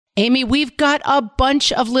Amy, we've got a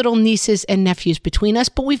bunch of little nieces and nephews between us,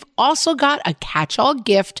 but we've also got a catch-all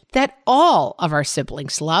gift that all of our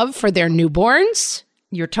siblings love for their newborns.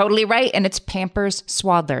 You're totally right, and it's Pampers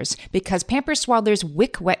Swaddlers, because Pampers Swaddlers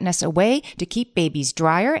wick wetness away to keep babies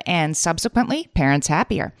drier and subsequently parents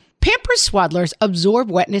happier. Pampers Swaddlers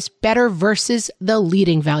absorb wetness better versus the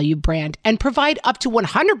leading value brand and provide up to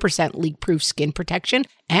 100% leak-proof skin protection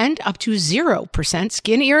and up to 0%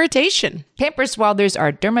 skin irritation. Pampers Swaddlers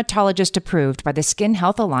are dermatologist approved by the Skin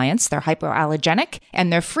Health Alliance. They're hypoallergenic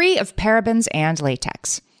and they're free of parabens and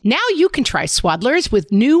latex. Now you can try Swaddlers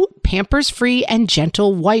with new Pampers-free and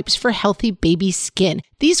gentle wipes for healthy baby skin.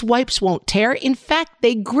 These wipes won't tear. In fact,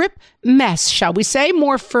 they grip mess, shall we say,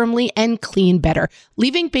 more firmly and clean better,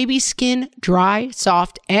 leaving baby skin dry,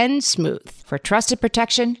 soft, and smooth. For trusted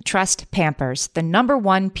protection, trust Pampers, the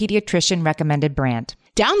 #1 pediatrician recommended brand.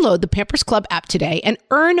 Download the Pampers Club app today and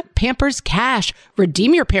earn Pampers Cash.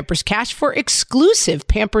 Redeem your Pampers Cash for exclusive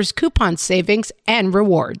Pampers coupon savings and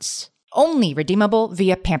rewards. Only redeemable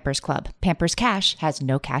via Pampers Club. Pampers Cash has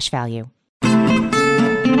no cash value.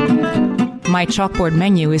 My chalkboard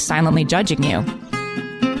menu is silently judging you.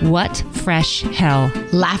 What fresh hell?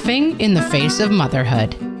 Laughing in the face of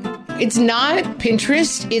motherhood. It's not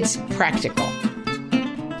Pinterest, it's practical.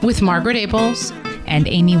 With Margaret Abels and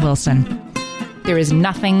Amy Wilson. There is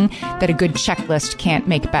nothing that a good checklist can't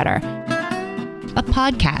make better. A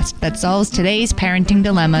podcast that solves today's parenting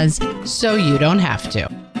dilemmas so you don't have to.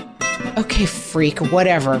 Okay, freak,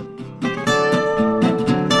 whatever.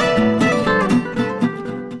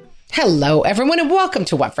 Hello, everyone, and welcome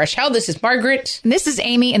to What Fresh Hell. This is Margaret. This is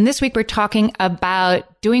Amy, and this week we're talking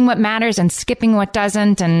about doing what matters and skipping what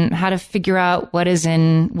doesn't and how to figure out what is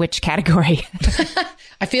in which category.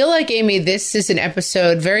 I feel like, Amy, this is an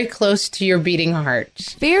episode very close to your beating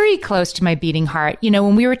heart. Very close to my beating heart. You know,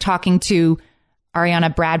 when we were talking to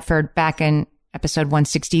Ariana Bradford back in episode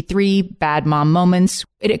 163, Bad Mom Moments,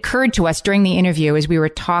 it occurred to us during the interview as we were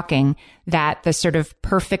talking that the sort of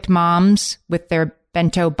perfect moms with their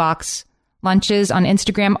bento box lunches on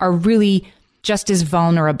Instagram are really just as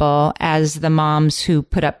vulnerable as the moms who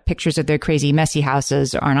put up pictures of their crazy, messy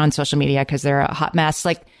houses or aren't on social media because they're a hot mess.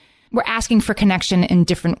 Like, we're asking for connection in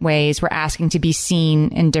different ways. We're asking to be seen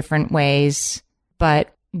in different ways,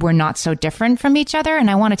 but we're not so different from each other. And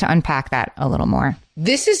I wanted to unpack that a little more.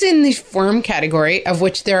 This is in the firm category of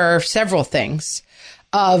which there are several things.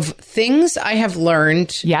 Of things I have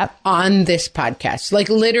learned on this podcast. Like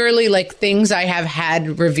literally like things I have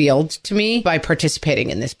had revealed to me by participating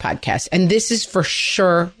in this podcast. And this is for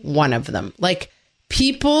sure one of them. Like,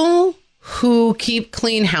 people who keep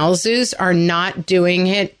clean houses are not doing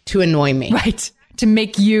it to annoy me. Right. To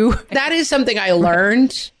make you. That is something I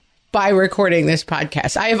learned by recording this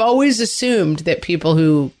podcast. I have always assumed that people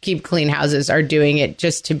who keep clean houses are doing it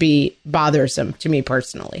just to be bothersome to me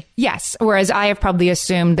personally. Yes. Whereas I have probably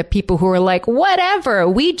assumed that people who are like, whatever,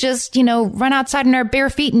 we just, run outside in our bare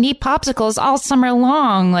feet and eat popsicles all summer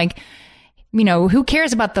long. Like, who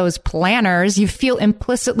cares about those planners? You feel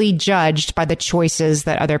implicitly judged by the choices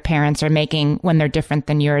that other parents are making when they're different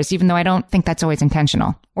than yours, even though I don't think that's always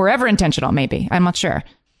intentional or ever intentional, maybe. I'm not sure.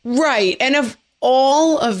 Right. And of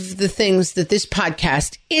all of the things that this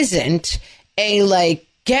podcast isn't, a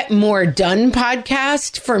get more done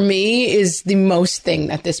podcast for me is the most thing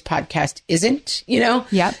that this podcast isn't,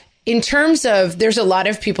 Yeah. In terms of, there's a lot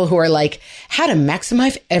of people who are like, how to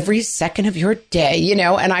maximize every second of your day,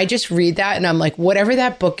 and I just read that and I'm like, whatever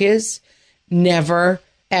that book is, never,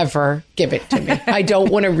 ever give it to me. I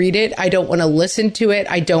don't want to read it. I don't want to listen to it.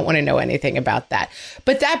 I don't want to know anything about that.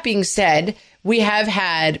 But that being said, we have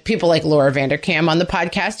had people like Laura Vanderkam on the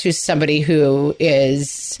podcast, who's somebody who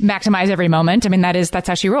is... Maximize every moment. I mean, that's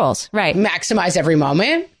how she rolls. Right. Maximize every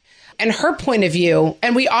moment. And her point of view,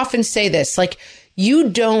 and we often say this, like, you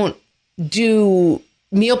don't do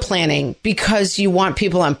meal planning because you want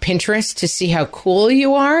people on Pinterest to see how cool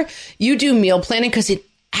you are. You do meal planning because it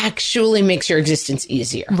actually makes your existence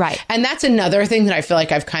easier. Right. And that's another thing that I feel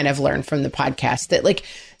like I've kind of learned from the podcast, that like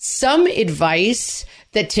some advice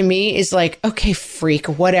that to me is like, okay, freak,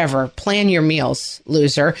 whatever, plan your meals,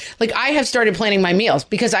 loser. Like, I have started planning my meals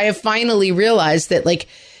because I have finally realized that like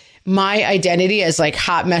my identity as like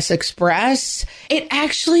Hot Mess Express, it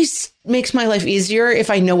actually makes my life easier if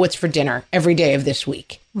I know what's for dinner every day of this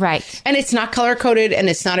week. Right. And it's not color coded and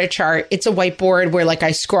it's not a chart. It's a whiteboard where like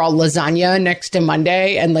I scrawl lasagna next to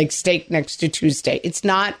Monday and like steak next to Tuesday. It's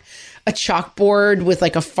not a chalkboard with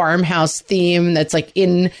like a farmhouse theme that's like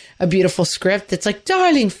in a beautiful script that's like,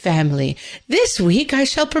 darling family, this week I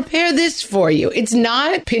shall prepare this for you. It's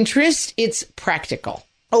not Pinterest. It's practical.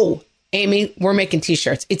 Oh, Amy, we're making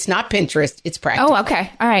t-shirts. It's not Pinterest. It's practical. Oh,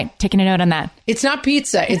 okay. All right. Taking a note on that. It's not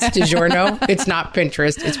pizza. It's DiGiorno. It's not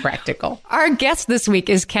Pinterest. It's practical. Our guest this week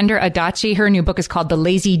is Kendra Adachi. Her new book is called The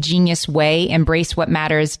Lazy Genius Way, Embrace What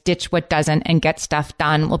Matters, Ditch What Doesn't, and Get Stuff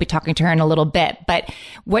Done. We'll be talking to her in a little bit. But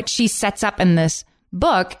what she sets up in this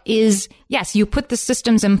book is, yes, you put the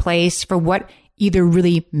systems in place for what either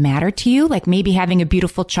really matter to you, like maybe having a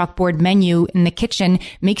beautiful chalkboard menu in the kitchen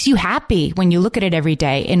makes you happy when you look at it every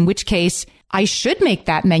day, in which case I should make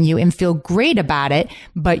that menu and feel great about it,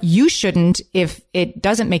 but you shouldn't if it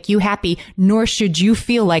doesn't make you happy, nor should you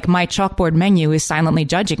feel like my chalkboard menu is silently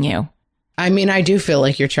judging you. I mean, I do feel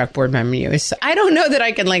like your chalkboard menu is, I don't know that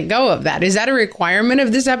I can let go of that. Is that a requirement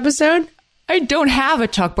of this episode? I don't have a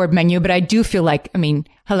chalkboard menu, but I do feel like, I mean,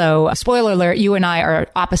 hello, spoiler alert, you and I are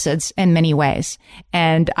opposites in many ways.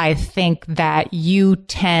 And I think that you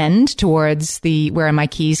tend towards the where are my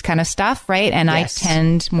keys kind of stuff, right? And yes. I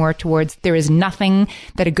tend more towards there is nothing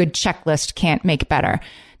that a good checklist can't make better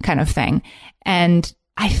kind of thing. And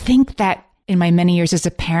I think that in my many years as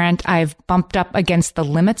a parent, I've bumped up against the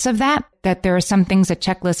limits of that there are some things a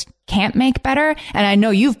checklist can't make better. And I know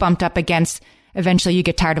you've bumped up against eventually you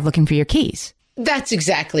get tired of looking for your keys. That's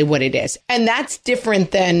exactly what it is. And that's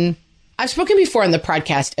different than I've spoken before on the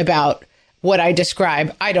podcast about what I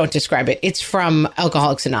describe. I don't describe it. It's from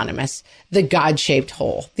Alcoholics Anonymous, the God-shaped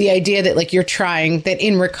hole. The idea that like you're trying that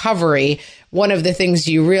in recovery, one of the things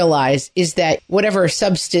you realize is that whatever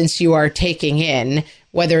substance you are taking in,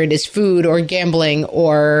 whether it is food or gambling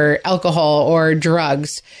or alcohol or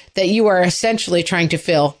drugs, that you are essentially trying to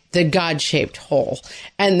fill the God-shaped hole.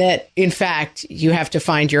 And that, in fact, you have to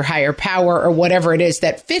find your higher power or whatever it is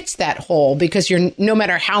that fits that hole, because you're no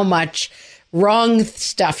matter how much wrong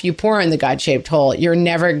stuff you pour in the God-shaped hole, you're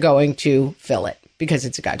never going to fill it because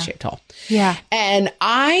it's a God-shaped hole. Yeah. And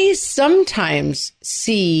I sometimes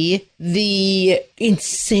see the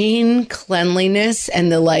insane cleanliness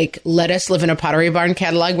and the like, let us live in a Pottery Barn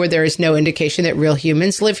catalog where there is no indication that real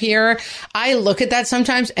humans live here. I look at that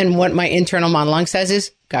sometimes, and what my internal monologue says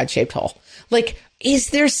is God-shaped hole. Like,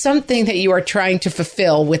 is there something that you are trying to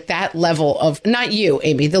fulfill with that level of, not you,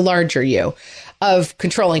 Amy, the larger you, of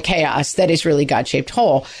controlling chaos that is really God-shaped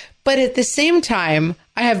hole? But at the same time,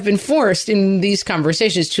 I have been forced in these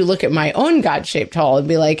conversations to look at my own God-shaped hole and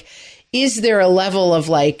be like, is there a level of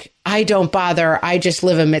like, I don't bother, I just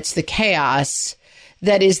live amidst the chaos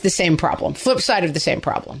that is the same problem, flip side of the same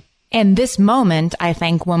problem? And this moment, I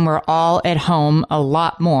think, when we're all at home a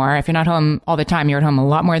lot more, if you're not home all the time, you're at home a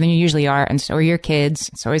lot more than you usually are. And so are your kids,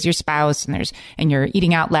 so is your spouse, and you're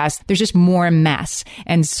eating out less. There's just more mess.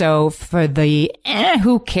 And so for the,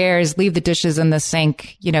 who cares? Leave the dishes in the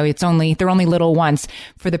sink. You know, they're only little once.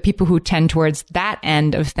 For the people who tend towards that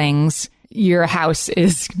end of things, your house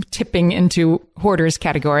is tipping into hoarders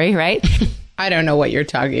category, right? I don't know what you're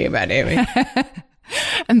talking about, Amy.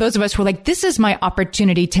 And those of us who are like, this is my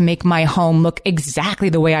opportunity to make my home look exactly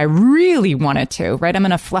the way I really want it to, right? I'm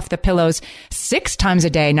going to fluff the pillows 6 times a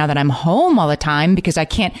day now that I'm home all the time because I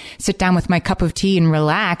can't sit down with my cup of tea and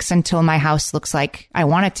relax until my house looks like I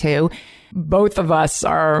want it to. Both of us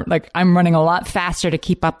are like, I'm running a lot faster to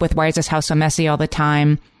keep up with why is this house so messy all the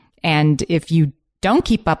time? And if you don't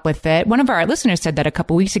keep up with it. One of our listeners said that a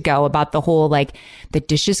couple weeks ago about the whole, like, the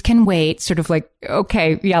dishes can wait, sort of like,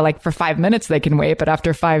 okay, yeah, like for 5 minutes they can wait, but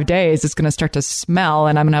after 5 days it's going to start to smell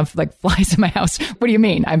and I'm going to have like flies in my house. What do you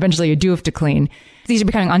mean? Eventually you do have to clean. These are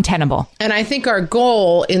becoming untenable. And I think our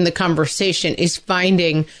goal in the conversation is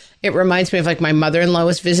finding, it reminds me of like my mother-in-law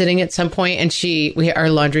was visiting at some point and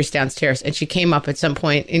our laundry's downstairs and she came up at some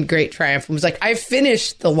point in great triumph and was like, I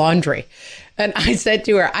finished the laundry. And I said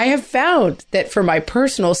to her, I have found that for my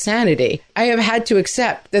personal sanity, I have had to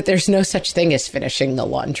accept that there's no such thing as finishing the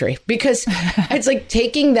laundry because it's like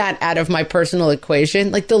taking that out of my personal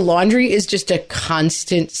equation. Like the laundry is just a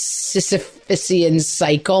constant Sisyphusian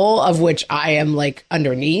cycle of which I am like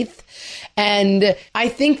underneath. And I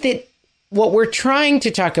think that what we're trying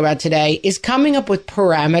to talk about today is coming up with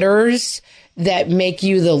parameters that make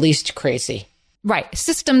you the least crazy. Right.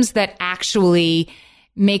 Systems that actually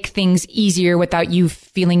make things easier without you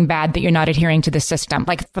feeling bad that you're not adhering to the system.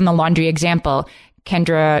 Like from the laundry example,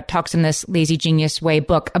 Kendra talks in this Lazy Genius Way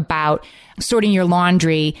book about sorting your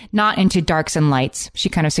laundry, not into darks and lights. She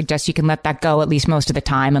kind of suggests you can let that go at least most of the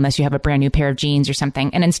time, unless you have a brand new pair of jeans or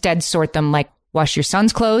something, and instead sort them like wash your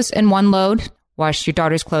son's clothes in one load, wash your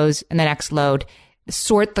daughter's clothes in the next load.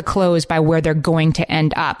 Sort the clothes by where they're going to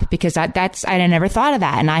end up, because I never thought of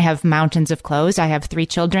that. And I have mountains of clothes. I have 3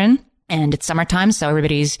 children. And it's summertime, so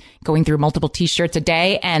everybody's going through multiple t-shirts a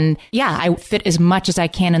day. And yeah, I fit as much as I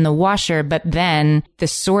can in the washer, but then the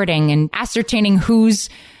sorting and ascertaining whose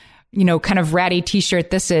kind of ratty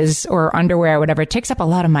t-shirt this is, or underwear or whatever. It takes up a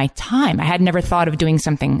lot of my time. I had never thought of doing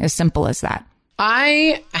something as simple as that.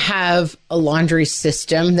 I have a laundry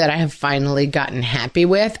system that I have finally gotten happy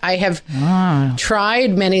with. I have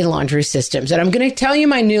tried many laundry systems, and I'm going to tell you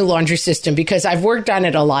my new laundry system because I've worked on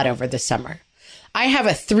it a lot over the summer. I have a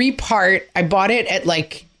 3-part, I bought it at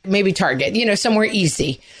like maybe Target, somewhere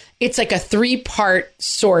easy. It's like a 3-part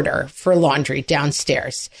sorter for laundry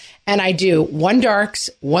downstairs. And I do 1 darks,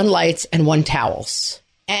 1 lights, and 1 towels.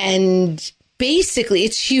 And basically,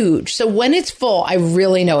 it's huge. So when it's full, I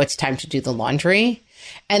really know it's time to do the laundry.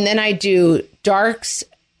 And then I do darks,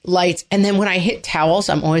 lights. And then when I hit towels,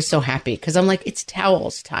 I'm always so happy because I'm like, it's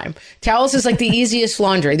towels time. Towels is like the easiest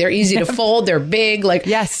laundry. They're easy to fold. They're big. Like,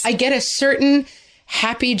 yes. I get a certain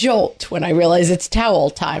happy jolt when I realize it's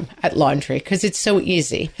towel time at laundry because it's so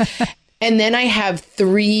easy. And then I have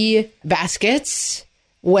 3 baskets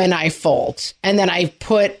when I fold. And then I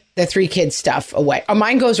put the 3 kids' stuff away.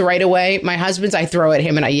 Mine goes right away. My husband's, I throw at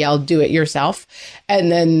him and I yell, do it yourself.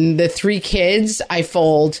 And then the 3 kids, I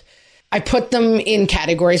fold. I put them in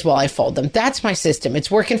categories while I fold them. That's my system.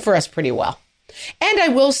 It's working for us pretty well. And I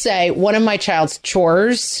will say one of my child's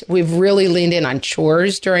chores, we've really leaned in on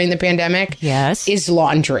chores during the pandemic, yes, is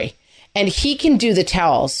laundry. And he can do the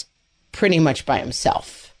towels pretty much by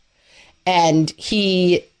himself. And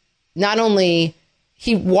he not only...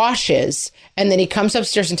 he washes and then he comes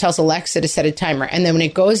upstairs and tells Alexa to set a timer. And then when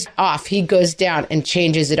it goes off, he goes down and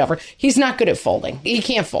changes it over. He's not good at folding. He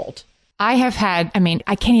can't fold. I have had,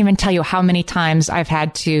 I can't even tell you how many times I've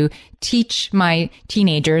had to teach my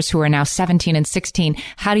teenagers who are now 17 and 16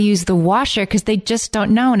 how to use the washer because they just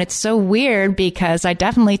don't know. And it's so weird because I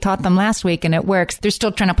definitely taught them last week and it works. They're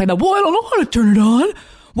still trying to play well, I don't know how to turn it on.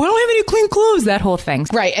 Why don't I have any clean clothes? That whole thing.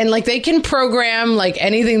 Right. And like they can program like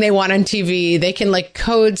anything they want on TV. They can like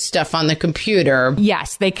code stuff on the computer.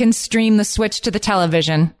 Yes. They can stream the switch to the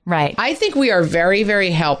television. Right. I think we are very,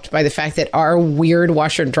 very helped by the fact that our weird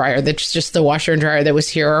washer and dryer, that's just the washer and dryer that was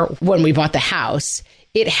here when we bought the house.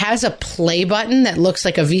 It has a play button that looks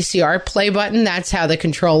like a VCR play button. That's how the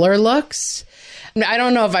controller looks. I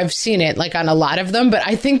don't know if I've seen it like on a lot of them, but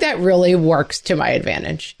I think that really works to my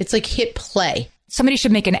advantage. It's like hit play. Somebody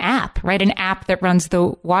should make an app, right? An app that runs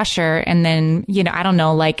the washer and then, I don't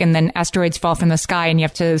know, and then asteroids fall from the sky and you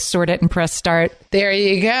have to sort it and press start. There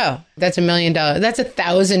you go. That's $1 million. That's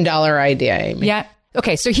 $1,000 idea, Amy. Yeah.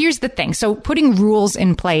 Okay. So here's the thing. So putting rules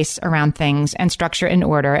in place around things and structure and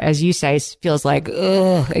order, as you say, feels like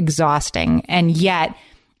exhausting. And yet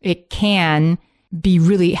it can be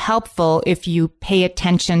really helpful if you pay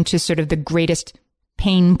attention to sort of the greatest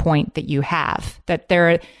pain point that you have, that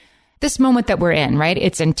this moment that we're in, right?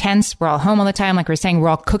 It's intense. We're all home all the time. Like we're saying, we're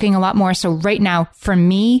all cooking a lot more. So right now, for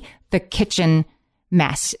me, the kitchen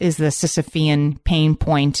mess is the Sisyphean pain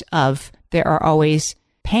point of there are always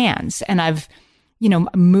pans. And I've,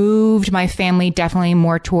 moved my family definitely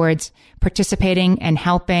more towards participating and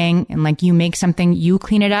helping. And like you make something, you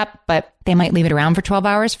clean it up, but they might leave it around for 12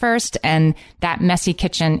 hours first. And that messy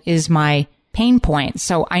kitchen is my pain point.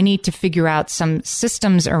 So I need to figure out some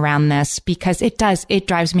systems around this because it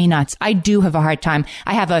drives me nuts. I do have a hard time.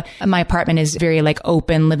 My apartment is very like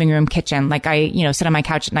open living room kitchen. Like I, sit on my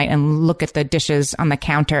couch at night and look at the dishes on the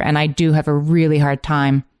counter and I do have a really hard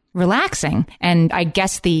time relaxing. And I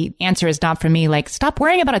guess the answer is not for me, like, stop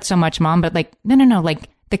worrying about it so much, Mom, but like, no, like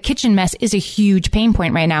the kitchen mess is a huge pain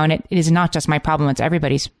point right now. And it is not just my problem. It's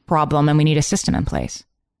everybody's problem. And we need a system in place.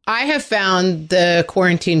 I have found the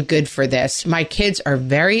quarantine good for this. My kids are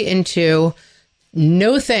very into,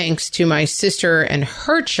 no thanks to my sister and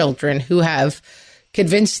her children who have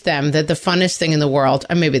convinced them that the funnest thing in the world,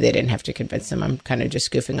 and maybe they didn't have to convince them, I'm kind of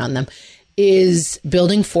just goofing on them, is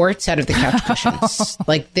building forts out of the couch cushions.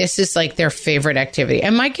 Like this is like their favorite activity.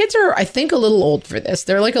 And my kids are, I think, a little old for this.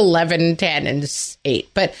 They're like 11, 10, and 8.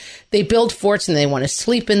 But they build forts and they want to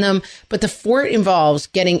sleep in them. But the fort involves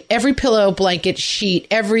getting every pillow, blanket, sheet,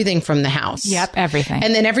 everything from the house. Yep, everything.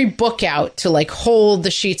 And then every book out to like hold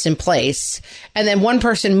the sheets in place. And then one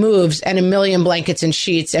person moves and 1 million blankets and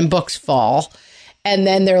sheets and books fall. And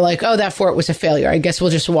then they're like, oh, that fort was a failure. I guess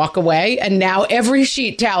we'll just walk away. And now every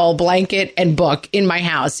sheet, towel, blanket, and book in my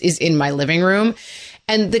house is in my living room.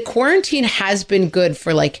 And the quarantine has been good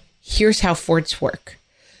for like, here's how forts work.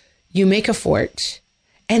 You make a fort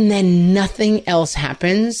and then nothing else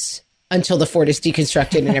happens until the fort is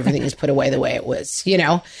deconstructed and everything is put away the way it was,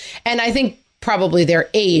 And I think probably their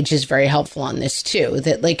age is very helpful on this too,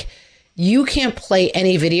 that like, you can't play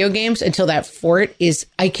any video games until that fort is,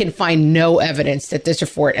 I can find no evidence that there's a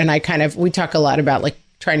fort. And we talk a lot about like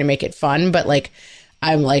trying to make it fun, but like,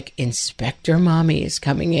 I'm like, Inspector Mommy is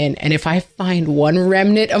coming in. And if I find one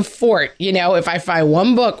remnant of Fort, if I find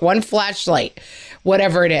one book, one flashlight,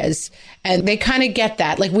 whatever it is, and they kind of get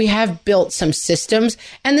that. Like, we have built some systems.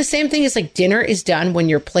 And the same thing is like, dinner is done when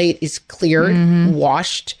your plate is cleared,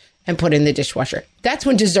 washed, and put in the dishwasher. That's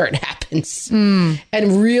when dessert happens.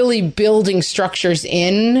 And really building structures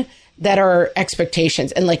in that are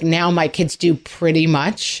expectations. And like, now my kids do pretty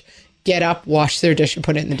much get up, wash their dish, and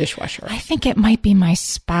put it in the dishwasher. I think it might be my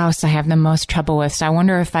spouse I have the most trouble with. So I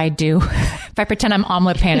wonder if I pretend I'm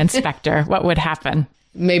omelet pan inspector, what would happen?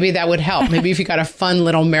 Maybe that would help. Maybe if you got a fun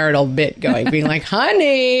little marital bit going, being like,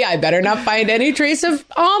 honey, I better not find any trace of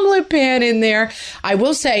omelet pan in there. I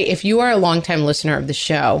will say, if you are a longtime listener of the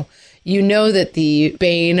show, you know that the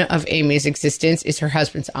bane of Amy's existence is her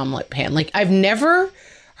husband's omelet pan. Like, I've never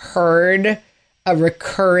heard a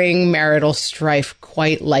recurring marital strife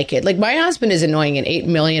quite like it. Like, my husband is annoying in 8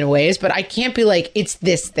 million ways, but I can't be like, it's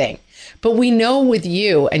this thing. But we know with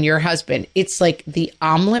you and your husband, it's like the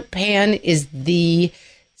omelet pan is the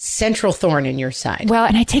central thorn in your side. Well,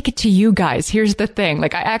 and I take it to you guys. Here's the thing.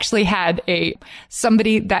 Like, I actually had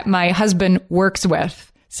somebody that my husband works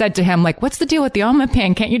with said to him, like, what's the deal with the omelet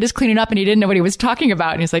pan? Can't you just clean it up? And he didn't know what he was talking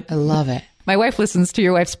about. And he's like, I love it. My wife listens to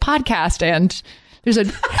your wife's podcast, and there's a...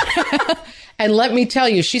 And let me tell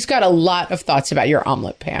you, she's got a lot of thoughts about your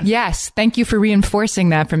omelet pan. Yes. Thank you for reinforcing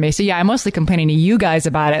that for me. So yeah, I'm mostly complaining to you guys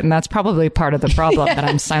about it. And that's probably part of the problem that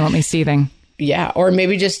I'm silently seething. Yeah. Or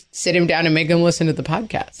maybe just sit him down and make him listen to the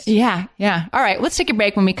podcast. Yeah. Yeah. All right. Let's take a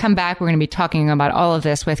break. When we come back, we're going to be talking about all of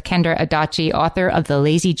this with Kendra Adachi, author of The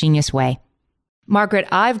Lazy Genius Way. Margaret,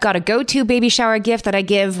 I've got a go-to baby shower gift that I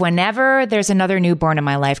give whenever there's another newborn in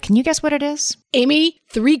my life. Can you guess what it is? Amy,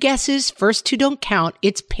 3 guesses. First 2 don't count.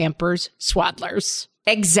 It's Pampers Swaddlers.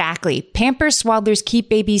 Exactly. Pampers Swaddlers keep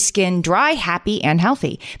baby's skin dry, happy, and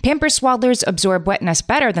healthy. Pampers Swaddlers absorb wetness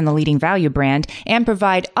better than the leading value brand and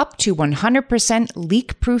provide up to 100%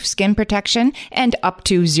 leak-proof skin protection and up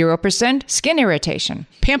to 0% skin irritation.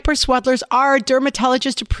 Pampers Swaddlers are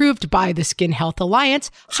dermatologist approved by the Skin Health Alliance,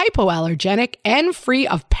 hypoallergenic, and free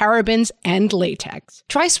of parabens and latex.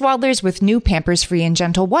 Try Swaddlers with new Pampers Free and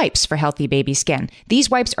Gentle wipes for healthy baby skin. These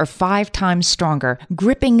wipes are 5 times stronger,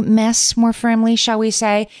 gripping mess more firmly, shall we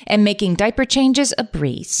say, and making diaper changes a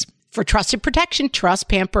breeze. For trusted protection, trust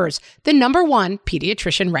Pampers, the #1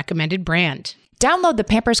 pediatrician recommended brand. Download the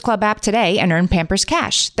Pampers Club app today and earn Pampers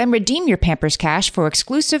Cash. Then redeem your Pampers Cash for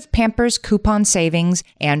exclusive Pampers coupon savings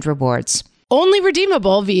and rewards. Only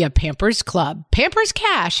redeemable via Pampers Club. Pampers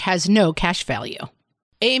Cash has no cash value.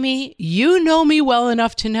 Amy, you know me well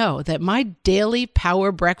enough to know that my daily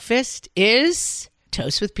power breakfast is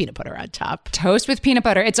toast with peanut butter on top. Toast with peanut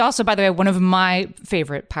butter. It's also, by the way, one of my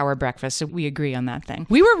favorite power breakfasts. So we agree on that thing.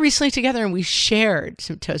 We were recently together and we shared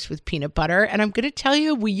some toast with peanut butter. And I'm going to tell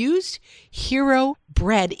you, we used Hero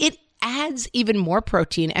bread. It adds even more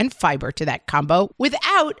protein and fiber to that combo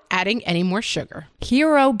without adding any more sugar.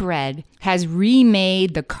 Hero bread has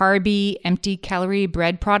remade the carby, empty calorie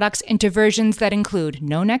bread products into versions that include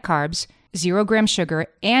no net carbs, 0 gram sugar,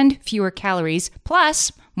 and fewer calories,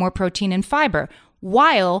 plus more protein and fiber,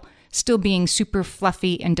 while still being super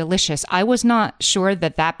fluffy and delicious. I was not sure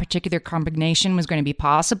that particular combination was going to be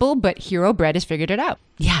possible, but Hero Bread has figured it out.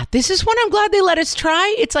 Yeah, this is one I'm glad they let us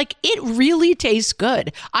try. It's like, it really tastes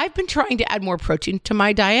good. I've been trying to add more protein to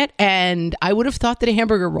my diet, and I would have thought that a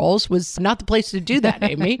hamburger rolls was not the place to do that,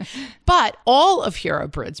 Amy. But all of Hero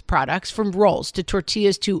Bread's products, from rolls to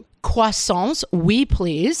tortillas to croissants, we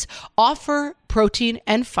please, offer protein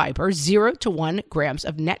and fiber, 0 to 1 grams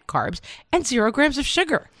of net carbs, and 0 grams of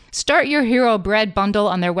sugar. Start your Hero Bread bundle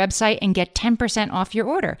on their website and get 10% off your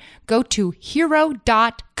order. Go to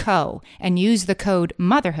hero.co and use the code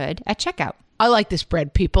motherhood at checkout. I like this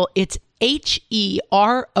bread, people. It's HERO.co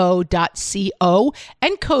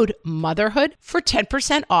and code motherhood for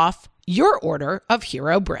 10% off your order of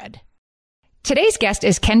Hero Bread. Today's guest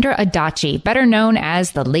is Kendra Adachi, better known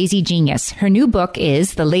as The Lazy Genius. Her new book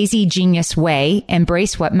is The Lazy Genius Way,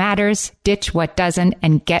 Embrace What Matters, Ditch What Doesn't,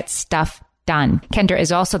 and Get Stuff Done. Kendra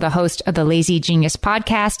is also the host of the Lazy Genius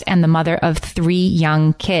podcast and the mother of 3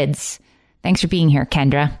 young kids. Thanks for being here,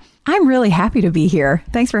 Kendra. I'm really happy to be here.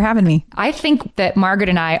 Thanks for having me. I think that Margaret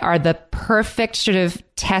and I are the perfect sort of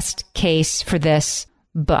test case for this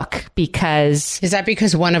book, because... Is that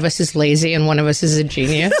because one of us is lazy and one of us is a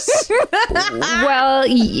genius? Well,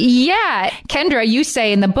 yeah. Kendra, you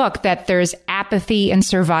say in the book that there's apathy and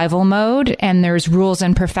survival mode and there's rules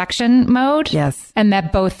and perfection mode. Yes. And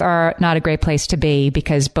that both are not a great place to be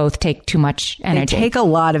because both take too much energy. They take a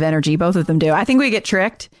lot of energy. Both of them do. I think we get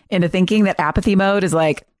tricked into thinking that apathy mode is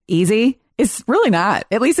like easy. It's really not.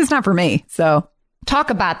 At least it's not for me. So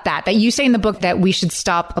Talk about that you say in the book that we should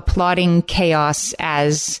stop applauding chaos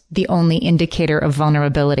as the only indicator of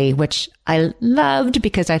vulnerability, which I loved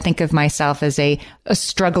because I think of myself as a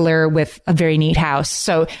struggler with a very neat house.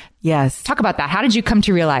 So yes, talk about that. How did you come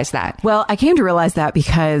to realize that? Well, I came to realize that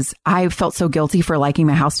because I felt so guilty for liking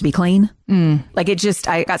my house to be clean. Like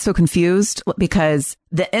I got so confused because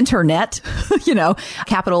the internet,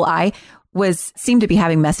 capital I, seemed to be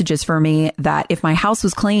having messages for me that if my house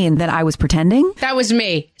was clean, then I was pretending. That was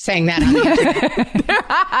me saying that on the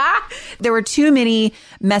internet. There were too many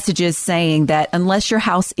messages saying that unless your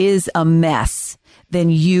house is a mess, then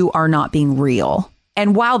you are not being real.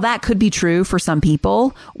 And while that could be true for some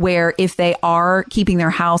people, where if they are keeping their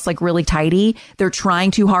house like really tidy, they're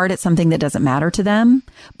trying too hard at something that doesn't matter to them.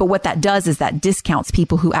 But what that does is that discounts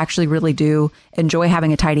people who actually really do enjoy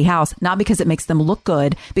having a tidy house, not because it makes them look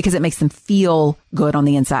good, because it makes them feel good on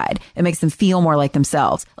the inside. It makes them feel more like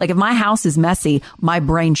themselves. Like if my house is messy, my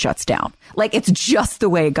brain shuts down. Like it's just the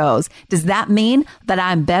way it goes. Does that mean that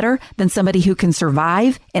I'm better than somebody who can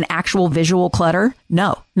survive in actual visual clutter?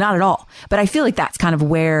 No, not at all. But I feel like that's kind of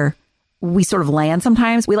where we sort of land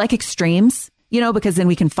sometimes. We like extremes, because then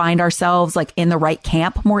we can find ourselves like in the right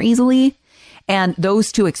camp more easily. And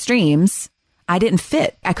those two extremes, I didn't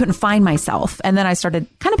fit. I couldn't find myself. And then I started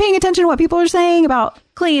kind of paying attention to what people are saying about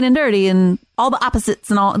clean and dirty and all the opposites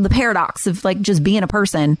and all the paradox of like just being a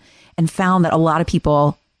person, and found that a lot of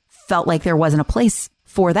people felt like there wasn't a place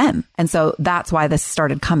for them. And so that's why this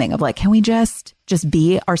started coming of like, can we just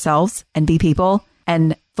be ourselves and be people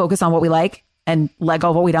and focus on what we like and let go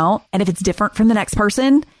of what we don't? And if it's different from the next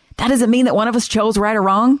person, that doesn't mean that one of us chose right or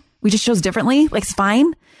wrong. We just chose differently. Like it's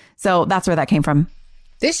fine. So that's where that came from.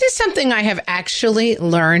 This is something I have actually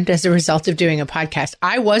learned as a result of doing a podcast.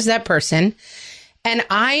 I was that person. And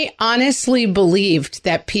I honestly believed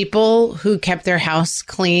that people who kept their house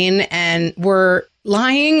clean and were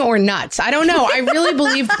lying or nuts. I don't know. I really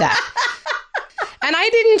believed that. And I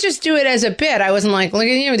didn't just do it as a bit. I wasn't like, look at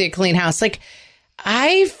you with your clean house. Like,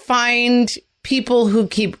 I find people who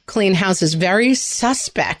keep clean houses very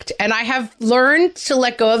suspect. And I have learned to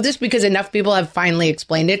let go of this because enough people have finally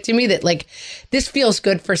explained it to me that like, this feels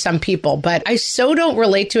good for some people. But I so don't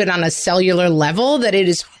relate to it on a cellular level that it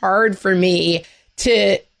is hard for me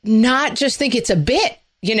to not just think it's a bit,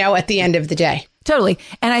 at the end of the day. Totally.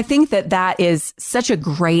 And I think that is such a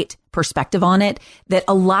great perspective on it, that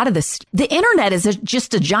a lot of the internet is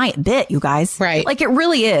just a giant bit, you guys. Right. Like it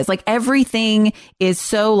really is. Like everything is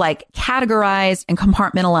so like categorized and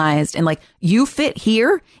compartmentalized, and like you fit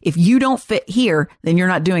here. If you don't fit here, then you're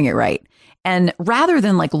not doing it right. And rather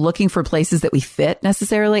than like looking for places that we fit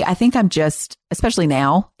necessarily, I think I'm just, especially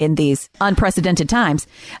now in these unprecedented times,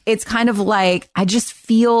 it's kind of like, I just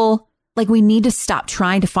feel like we need to stop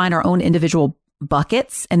trying to find our own individual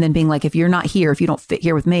buckets and then being like, if you're not here, if you don't fit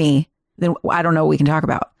here with me, then I don't know what we can talk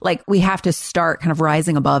about. Like we have to start kind of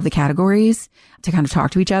rising above the categories to kind of talk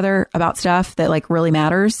to each other about stuff that like really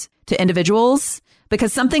matters to individuals,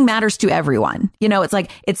 because something matters to everyone. It's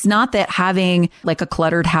like, it's not that having like a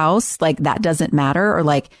cluttered house, like that doesn't matter, or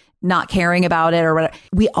like not caring about it or whatever.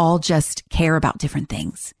 We all just care about different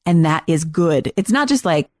things. And that is good. It's not just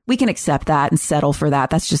like we can accept that and settle for that.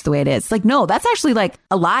 That's just the way it is. It's like, no, that's actually like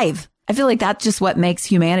alive. I feel like that's just what makes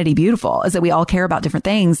humanity beautiful, is that we all care about different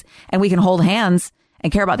things and we can hold hands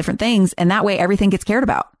and care about different things. And that way everything gets cared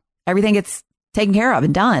about. Everything gets taken care of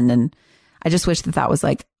and done. And I just wish that was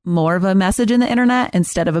like more of a message in the internet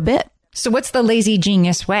instead of a bit. So what's the lazy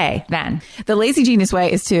genius way then? The lazy genius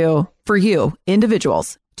way is for you,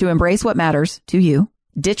 individuals, to embrace what matters to you,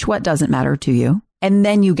 ditch what doesn't matter to you, and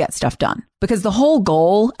then you get stuff done. Because the whole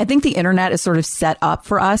goal, I think the internet is sort of set up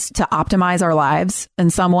for us to optimize our lives in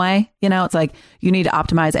some way. It's like you need to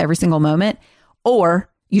optimize every single moment, or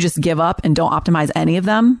you just give up and don't optimize any of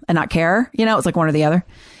them and not care. It's like one or the other.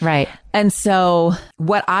 Right. And so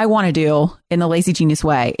what I want to do in the Lazy Genius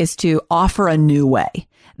way is to offer a new way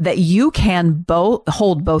that you can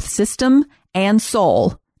hold both system and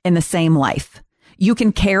soul in the same life. You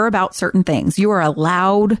can care about certain things. You are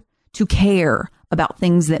allowed to care about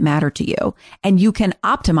things that matter to you, and you can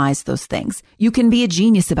optimize those things. You can be a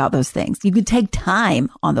genius about those things. You can take time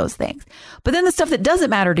on those things. But then the stuff that doesn't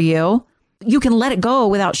matter to you, you can let it go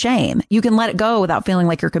without shame. You can let it go without feeling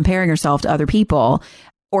like you're comparing yourself to other people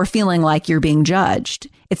or feeling like you're being judged.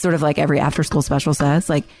 It's sort of like every after school special says,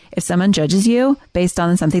 like, if someone judges you based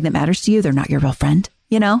on something that matters to you, they're not your real friend.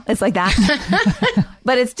 It's like that.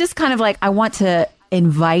 But it's just kind of like, I want to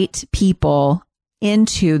invite people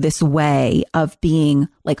into this way of being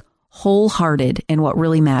like wholehearted in what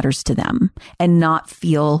really matters to them and not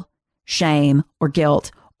feel shame or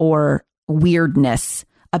guilt or weirdness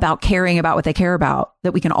about caring about what they care about,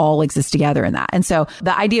 that we can all exist together in that. And so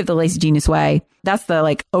the idea of the Lazy Genius Way, that's the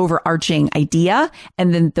like overarching idea.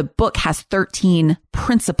 And then the book has 13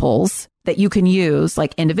 principles that you can use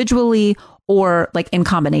like individually or like in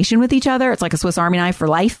combination with each other. It's like a Swiss Army knife for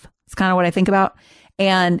life. It's kind of what I think about.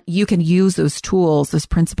 And you can use those tools, those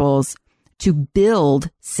principles to build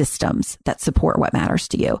systems that support what matters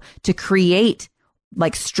to you, to create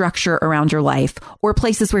like structure around your life, or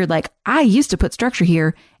places where you're like, I used to put structure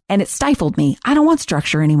here and it stifled me. I don't want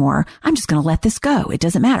structure anymore. I'm just going to let this go. It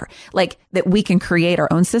doesn't matter. Like that we can create our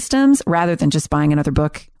own systems rather than just buying another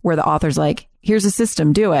book where the author's like, here's a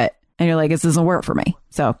system, do it. And you're like, this doesn't work for me.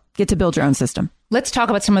 So get to build your own system. Let's talk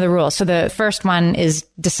about some of the rules. So the first one is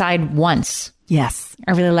decide once. Yes.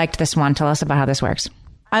 I really liked this one. Tell us about how this works.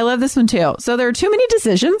 I love this one too. So there are too many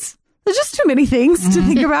decisions. There's just too many things to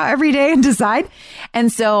think about every day and decide.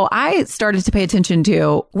 And so I started to pay attention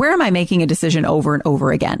to, where am I making a decision over and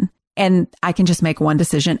over again? And I can just make one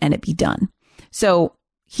decision and it be done. So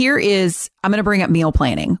here is, I'm going to bring up meal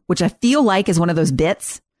planning, which I feel like is one of those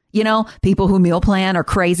bits, you know, people who meal plan are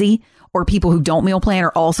crazy, or people who don't meal plan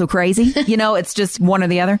are also crazy. You know, it's just one or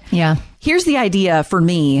the other. Yeah. Here's the idea for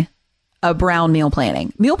me of Brown meal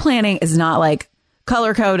planning. Meal planning is not like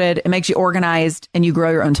color coded. It makes you organized and you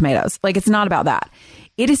grow your own tomatoes. Like, it's not about that.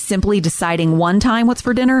 It is simply deciding one time what's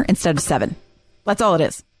for dinner instead of 7. That's all it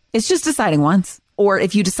is. It's just deciding once. Or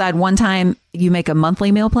if you decide one time, you make a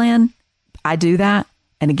monthly meal plan. I do that.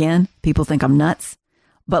 And again, people think I'm nuts,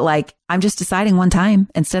 but like, I'm just deciding one time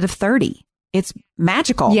instead of 30. It's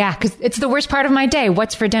magical. Yeah, because it's the worst part of my day.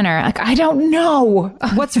 What's for dinner? Like, I don't know.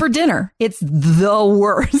 What's for dinner? It's the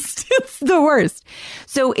worst. It's the worst.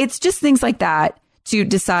 So it's just things like that to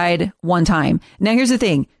decide one time. Now, here's the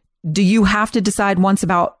thing. Do you have to decide once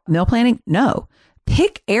about meal planning? No.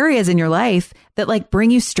 Pick areas in your life that like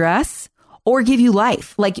bring you stress or give you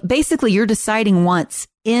life. Like basically you're deciding once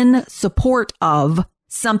in support of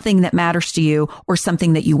something that matters to you or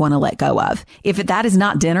something that you want to let go of. If that is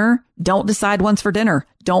not dinner, don't decide once for dinner.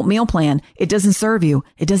 Don't meal plan. It doesn't serve you.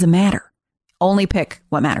 It doesn't matter. Only pick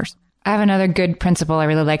what matters. I have another good principle I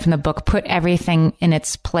really like from the book, put everything in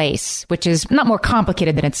its place, which is not more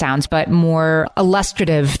complicated than it sounds, but more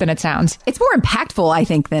illustrative than it sounds. It's more impactful, I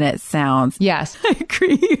think, than it sounds. Yes. I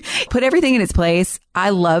agree. Put everything in its place. I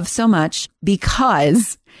love so much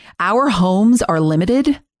because our homes are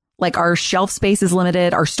limited. Like our shelf space is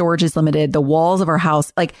limited. Our storage is limited. The walls of our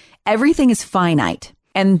house, like everything is finite.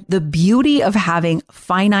 And the beauty of having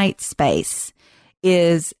finite space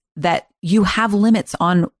is that you have limits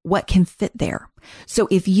on what can fit there. So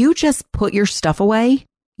if you just put your stuff away,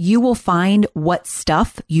 you will find what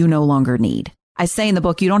stuff you no longer need. I say in the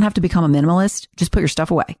book, you don't have to become a minimalist. Just put your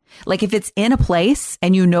stuff away. Like if it's in a place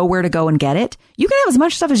and you know where to go and get it, you can have as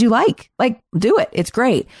much stuff as you like. Like do it. It's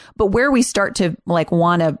great. But where we start to like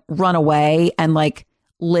want to run away and like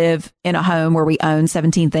live in a home where we own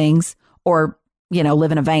 17 things or you know,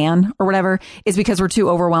 live in a van or whatever, is because we're too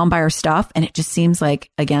overwhelmed by our stuff. And it just seems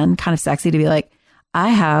like, again, kind of sexy to be like, I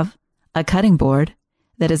have a cutting board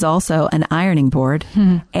that is also an ironing board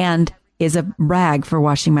and is a rag for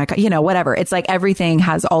washing my, you know, whatever. It's like everything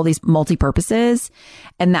has all these multi-purposes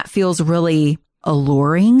and that feels really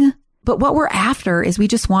alluring. But what we're after is we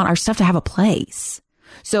just want our stuff to have a place.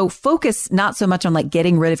 So focus not so much on like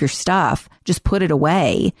getting rid of your stuff, just put it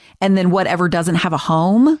away. And then whatever doesn't have a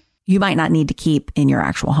home, you might not need to keep in your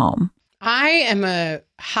actual home. I am a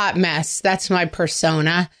hot mess. That's my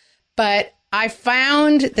persona. But I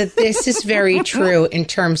found that this is very true in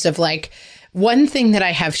terms of like one thing that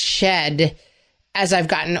I have shed as I've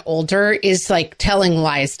gotten older is like telling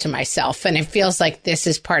lies to myself. And it feels like this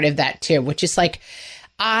is part of that too, which is like,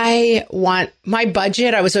 I want my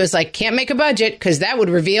budget. I was always like, can't make a budget because that would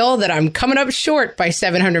reveal that I'm coming up short by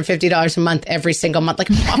 $750 a month every single month. Like,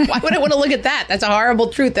 why would I want to look at that? That's a horrible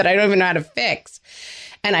truth that I don't even know how to fix.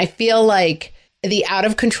 And I feel like the out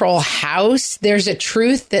of control house, there's a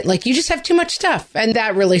truth that like you just have too much stuff. And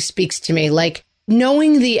that really speaks to me. Like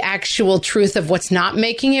knowing the actual truth of what's not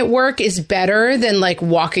making it work is better than like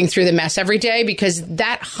walking through the mess every day, because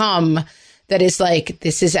that hum that is like,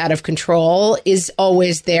 this is out of control is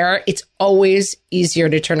always there. It's always easier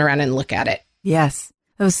to turn around and look at it. Yes,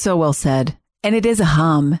 that was so well said. And it is a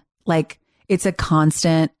hum. Like it's a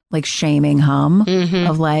constant like shaming hum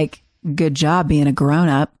of like, good job being a grown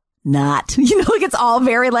up. Not, you know, like it's all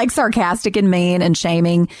very like sarcastic and mean and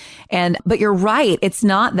shaming. But you're right. It's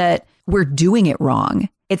not that we're doing it wrong.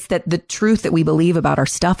 It's that the truth that we believe about our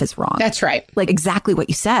stuff is wrong. That's right. Like exactly what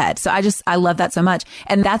you said. So I love that so much.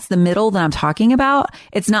 And that's the middle that I'm talking about.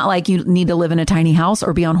 It's not like you need to live in a tiny house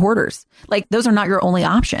or be on Hoarders. Like those are not your only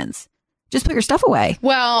options. Just put your stuff away.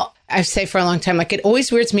 Well, I've said for a long time, like, it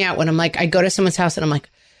always weirds me out when I'm like, I go to someone's house and I'm like,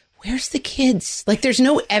 where's the kids? Like, there's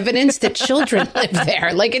no evidence that children live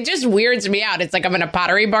there. Like, it just weirds me out. It's like I'm in a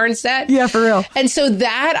Pottery Barn set. Yeah, for real. And so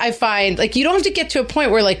that I find, like, you don't have to get to a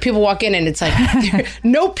point where, like, people walk in and it's like,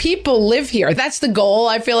 no people live here. That's the goal,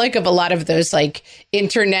 I feel like, of a lot of those, like,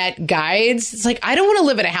 internet guides. It's like, I don't want to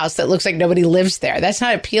live in a house that looks like nobody lives there. That's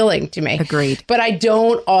not appealing to me. Agreed. But I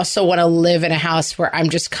don't also want to live in a house where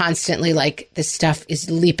I'm just constantly like, this stuff is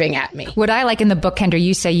leaping at me. What I like in the book, Kendra,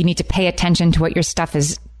 you say you need to pay attention to what your stuff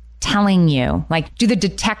is telling you. Like, do the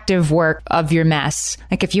detective work of your mess.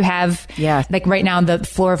 Like, if you have, like right now, the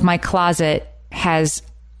floor of my closet has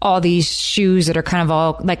all these shoes that are kind of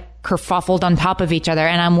all like kerfuffled on top of each other,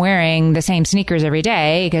 and I'm wearing the same sneakers every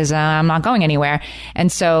day because I'm not going anywhere.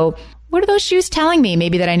 And so what are those shoes telling me?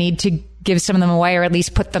 Maybe that I need to give some of them away, or at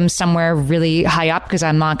least put them somewhere really high up because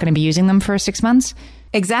I'm not going to be using them for 6 months.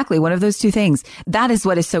 Exactly. One of those two things. That is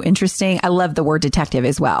what is so interesting. I love the word detective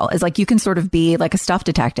as well. It's like you can sort of be like a stuff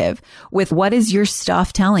detective with what is your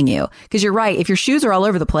stuff telling you? Because you're right. If your shoes are all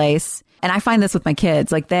over the place, and I find this with my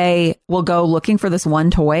kids, like they will go looking for this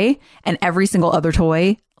one toy and every single other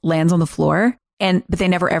toy lands on the floor, but they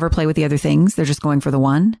never ever play with the other things. They're just going for the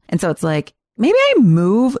one. And so it's like, maybe I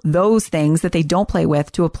move those things that they don't play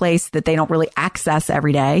with to a place that they don't really access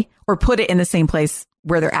every day, or put it in the same place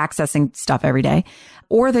where they're accessing stuff every day,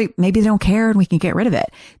 or maybe they don't care and we can get rid of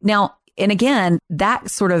it. Now, and again, that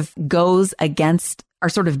sort of goes against our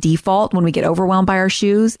sort of default when we get overwhelmed by our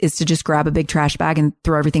shoes, is to just grab a big trash bag and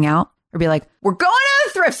throw everything out, or be like, we're going to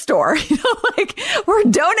the thrift store, like we're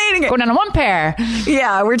donating it. Go down to one pair.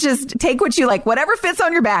 Yeah, we're just take what you like, whatever fits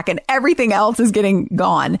on your back, and everything else is getting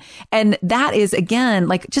gone. And that is, again,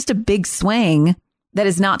 like just a big swing that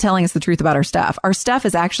is not telling us the truth about our stuff. Our stuff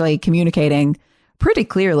is actually communicating pretty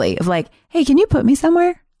clearly of like, hey, can you put me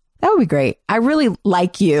somewhere? That would be great. I really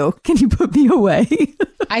like you. Can you put me away?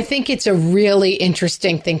 I think it's a really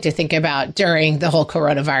interesting thing to think about during the whole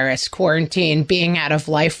coronavirus quarantine, being out of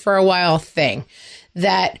life for a while thing,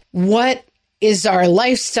 that what is our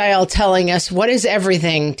lifestyle telling us? What is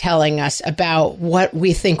everything telling us about what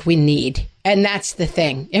we think we need? And that's the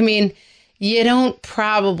thing. I mean, you don't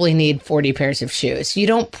probably need 40 pairs of shoes. You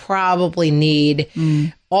don't probably need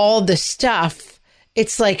all the stuff.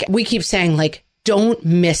 It's like we keep saying, like, don't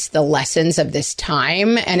miss the lessons of this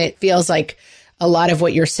time. And it feels like a lot of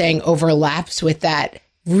what you're saying overlaps with that.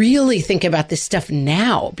 Really think about this stuff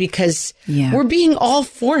now, because we're being all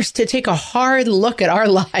forced to take a hard look at our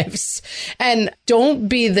lives. And don't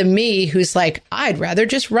be the me who's like, I'd rather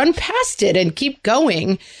just run past it and keep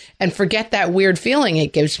going and forget that weird feeling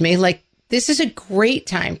it gives me. Like, this is a great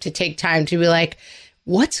time to take time to be like,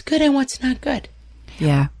 what's good and what's not good.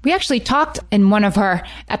 Yeah. We actually talked in one of our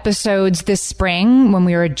episodes this spring when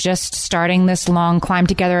we were just starting this long climb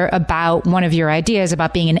together about one of your ideas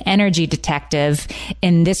about being an energy detective.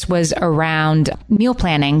 And this was around meal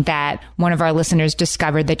planning, that one of our listeners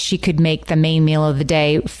discovered that she could make the main meal of the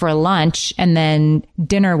day for lunch, and then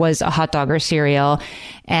dinner was a hot dog or cereal,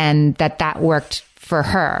 and that worked for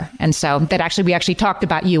her. And so we actually talked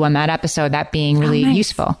about you on that episode, that being really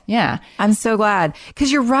useful. Yeah. I'm so glad,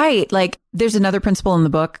 because you're right. Like, there's another principle in the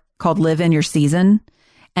book called live in your season.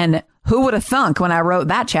 And who would have thunk when I wrote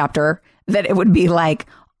that chapter that it would be like,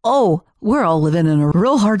 oh, we're all living in a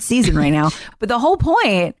real hard season right now. But the whole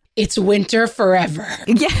point, it's winter forever.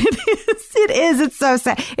 Yeah, it is. It is. It's so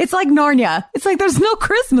sad. It's like Narnia. It's like there's no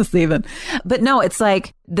Christmas even. But no, it's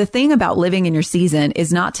like the thing about living in your season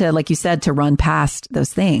is not to, like you said, to run past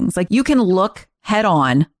those things. Like, you can look head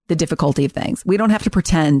on the difficulty of things. We don't have to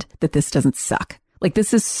pretend that this doesn't suck. Like,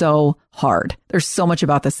 this is so hard. There's so much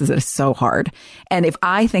about this that is so hard. And if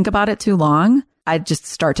I think about it too long, I just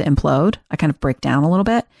start to implode. I kind of break down a little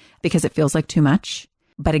bit because it feels like too much.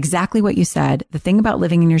 But exactly what you said, the thing about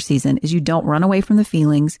living in your season is you don't run away from the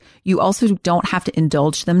feelings. You also don't have to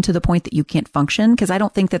indulge them to the point that you can't function, because I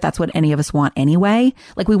don't think that that's what any of us want anyway.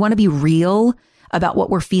 Like, we want to be real about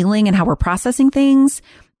what we're feeling and how we're processing things,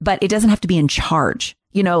 but it doesn't have to be in charge.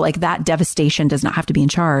 You know, like, that devastation does not have to be in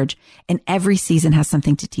charge. And every season has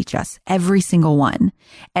something to teach us, every single one.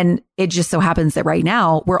 And it just so happens that right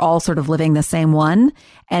now we're all sort of living the same one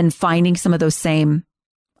and finding some of those same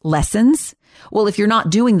lessons. Well, if you're not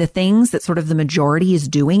doing the things that sort of the majority is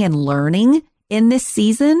doing and learning in this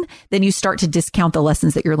season, then you start to discount the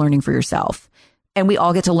lessons that you're learning for yourself. And we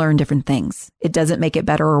all get to learn different things. It doesn't make it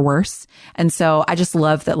better or worse. And so I just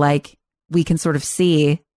love that, like, we can sort of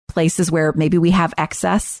see places where maybe we have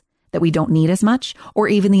excess that we don't need as much, or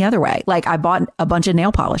even the other way. Like, I bought a bunch of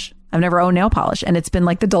nail polish. I've never owned nail polish, and it's been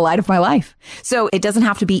like the delight of my life. So it doesn't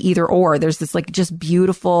have to be either or. There's this like just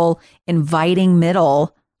beautiful, inviting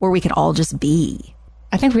middle where we can all just be.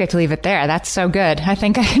 I think we have to leave it there. That's so good. I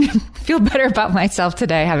think I can feel better about myself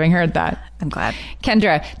today having heard that. I'm glad.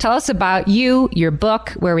 Kendra, tell us about you, your book,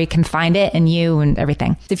 where we can find it, and you and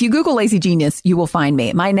everything. If you Google Lazy Genius, you will find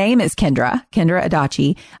me. My name is Kendra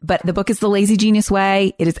Adachi, but the book is The Lazy Genius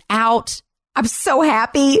Way. It is out. I'm so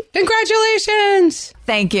happy. Congratulations.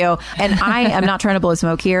 Thank you. And I am not trying to blow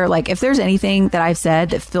smoke here. Like, if there's anything that I've said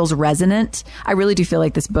that feels resonant, I really do feel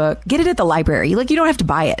like this book, get it at the library. Like, you don't have to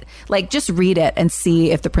buy it. Like, just read it and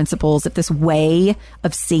see if the principles, if this way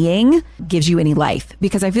of seeing gives you any life.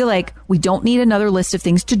 Because I feel like we don't need another list of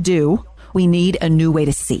things to do. We need a new way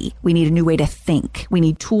to see. We need a new way to think. We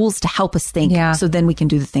need tools to help us think. Yeah. So then we can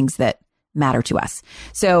do the things that matter to us.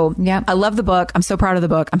 So yeah, I love the book. I'm so proud of the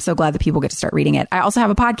book. I'm so glad that people get to start reading it. I also have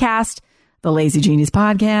a podcast, the Lazy Genius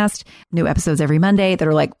Podcast, new episodes every Monday that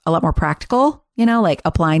are like a lot more practical, you know, like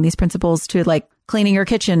applying these principles to like cleaning your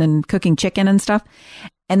kitchen and cooking chicken and stuff.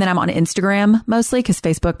 And then I'm on Instagram mostly because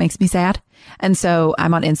Facebook makes me sad. And so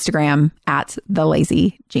I'm on Instagram at the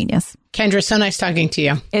Lazy Genius. Kendra, so nice talking to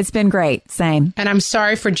you. It's been great. Same. And I'm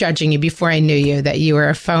sorry for judging you before I knew you, that you were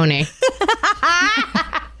a phony.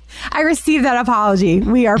 I received that apology.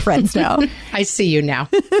 We are friends now. I see you now.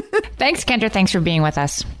 Thanks, Kendra. Thanks for being with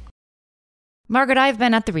us. Margaret, I've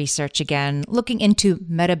been at the research again, looking into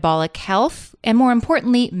metabolic health and, more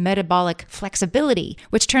importantly, metabolic flexibility,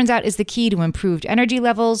 which turns out is the key to improved energy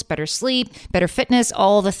levels, better sleep, better fitness,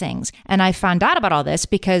 all the things. And I found out about all this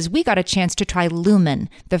because we got a chance to try Lumen,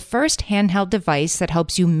 the first handheld device that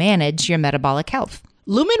helps you manage your metabolic health.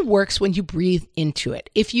 Lumen works when you breathe into it.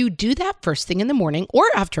 If you do that first thing in the morning or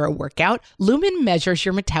after a workout, Lumen measures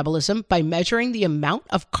your metabolism by measuring the amount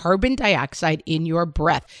of carbon dioxide in your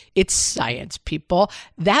breath. It's science, people.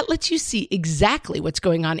 That lets you see exactly what's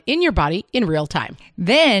going on in your body in real time.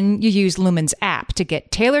 Then you use Lumen's app to get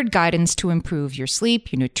tailored guidance to improve your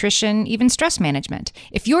sleep, your nutrition, even stress management.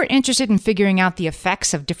 If you're interested in figuring out the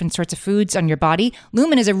effects of different sorts of foods on your body,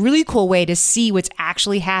 Lumen is a really cool way to see what's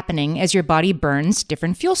actually happening as your body burns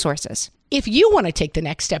different fuel sources. If you want to take the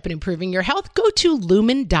next step in improving your health, go to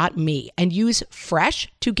lumen.me and use FRESH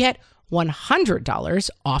to get $100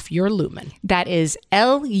 off your Lumen. That is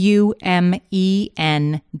LUMEN.ME.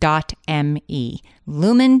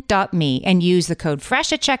 Lumen.me, and use the code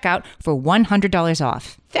FRESH at checkout for $100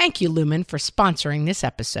 off. Thank you, Lumen, for sponsoring this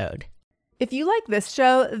episode. If you like this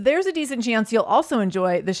show, there's a decent chance you'll also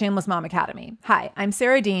enjoy the Shameless Mom Academy. Hi, I'm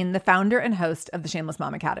Sarah Dean, the founder and host of the Shameless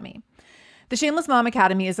Mom Academy. The Shameless Mom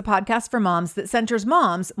Academy is a podcast for moms that centers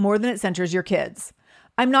moms more than it centers your kids.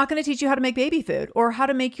 I'm not going to teach you how to make baby food or how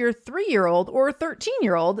to make your 3-year-old or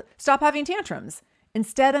 13-year-old stop having tantrums.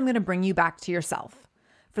 Instead, I'm going to bring you back to yourself.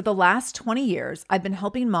 For the last 20 years, I've been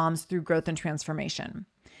helping moms through growth and transformation.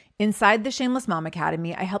 Inside the Shameless Mom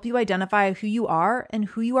Academy, I help you identify who you are and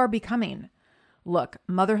who you are becoming. Look,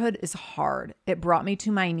 motherhood is hard. It brought me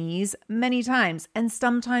to my knees many times and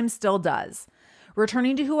sometimes still does.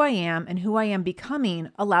 Returning to who I am and who I am becoming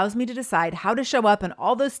allows me to decide how to show up in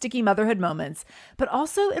all those sticky motherhood moments, but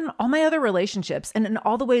also in all my other relationships and in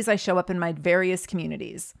all the ways I show up in my various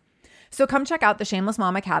communities. So come check out the Shameless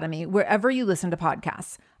Mom Academy wherever you listen to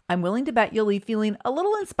podcasts. I'm willing to bet you'll leave feeling a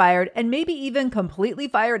little inspired and maybe even completely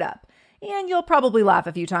fired up. And you'll probably laugh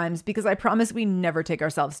a few times because I promise we never take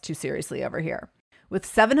ourselves too seriously over here. With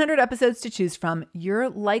 700 episodes to choose from, you're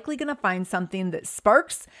likely going to find something that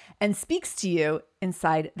sparks and speaks to you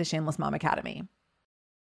inside the Shameless Mom Academy.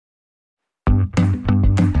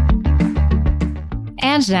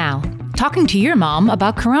 And now, talking to your mom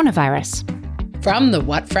about coronavirus. From the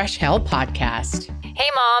What Fresh Hell podcast. Hey,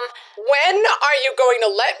 Mom. When are you going to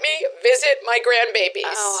let me visit my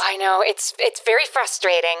grandbabies? Oh, I know. It's very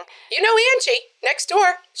frustrating. You know Angie, next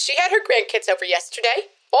door. She had her grandkids over yesterday,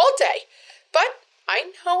 all day. But I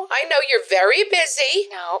know you're very busy.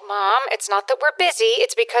 No, Mom, it's not that we're busy.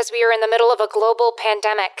 It's because we are in the middle of a global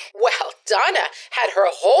pandemic. Well, Donna had her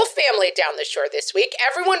whole family down the shore this week.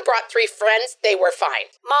 Everyone brought 3 friends. They were fine.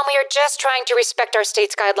 Mom, we are just trying to respect our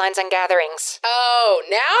state's guidelines on gatherings. Oh,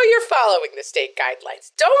 now you're following the state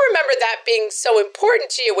guidelines. Don't remember that being so important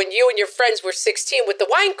to you when you and your friends were 16 with the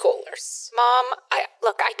wine coolers. Mom, I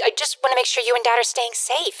just want to make sure you and Dad are staying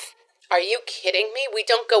safe. Are you kidding me? We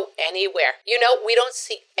don't go anywhere. You know, we don't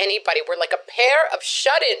see anybody. We're like a pair of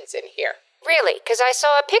shut-ins in here. Really? Because I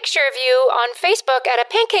saw a picture of you on Facebook at a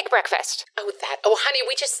pancake breakfast. Oh, that. Oh, honey,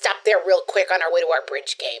 we just stopped there real quick on our way to our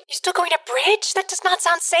bridge game. You're still going to bridge? That does not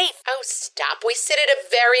sound safe. Oh, stop. We sit at a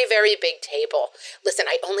very, very big table. Listen,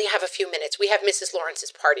 I only have a few minutes. We have Mrs. Lawrence's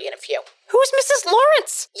party in a few. Who's Mrs.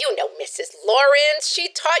 Lawrence? You know Mrs. Lawrence. She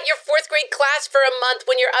taught your 4th grade class for a month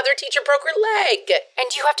when your other teacher broke her leg. And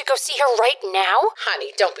you have to go see her right now?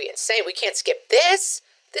 Honey, don't be insane. We can't skip this.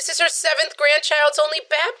 This is her 7th grandchild's only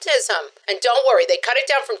baptism. And don't worry, they cut it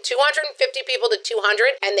down from 250 people to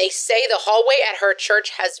 200, and they say the hallway at her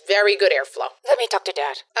church has very good airflow. Let me talk to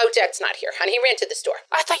Dad. Oh, Dad's not here, honey. He ran to the store.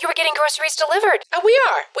 I thought you were getting groceries delivered. Oh, we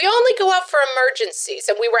are. We only go out for emergencies,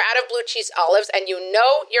 and we were out of blue cheese olives, and you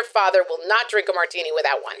know your father will not drink a martini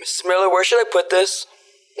without one. Mrs. Miller, where should I put this?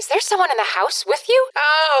 Is there someone in the house with you?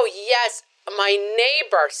 Oh, yes. My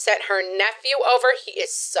neighbor sent her nephew over. He is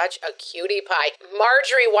such a cutie pie.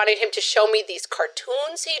 Marjorie wanted him to show me these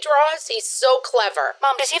cartoons he draws. He's so clever.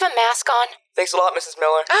 Mom, does he have a mask on? Thanks a lot, Mrs.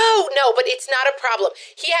 Miller. Oh, no, but it's not a problem.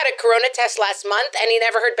 He had a corona test last month, and he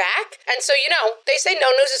never heard back. And so, they say no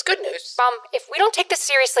news is good news. Mom, if we don't take this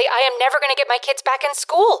seriously, I am never going to get my kids back in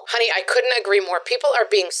school. Honey, I couldn't agree more. People are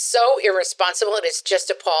being so irresponsible. It is just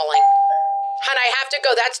appalling. Hon, I have to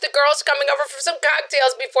go. That's the girls coming over for some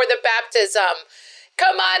cocktails before the baptism.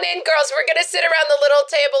 Come on in, girls. We're going to sit around the little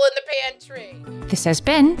table in the pantry. This has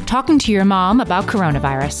been Talking to Your Mom About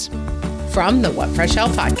Coronavirus. From the What Fresh Hell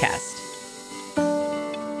podcast.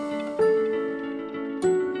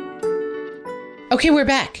 Okay, we're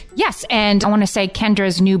back. Yes, and I want to say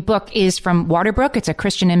Kendra's new book is from Waterbrook. It's a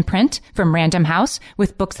Christian imprint from Random House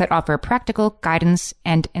with books that offer practical guidance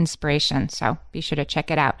and inspiration. So be sure to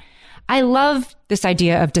check it out. I love this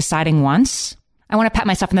idea of deciding once. I want to pat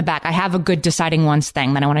myself on the back. I have a good deciding once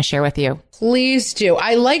thing that I want to share with you. Please do.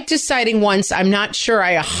 I like deciding once. I'm not sure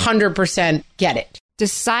I 100% get it.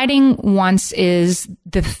 Deciding once is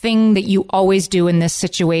the thing that you always do in this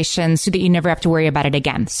situation so that you never have to worry about it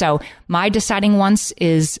again. So my deciding once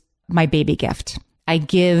is my baby gift. I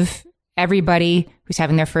give everybody who's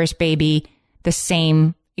having their first baby the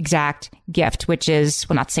same exact gift, which is,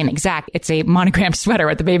 well, not the same exact, it's a monogrammed sweater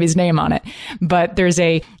with the baby's name on it. But there's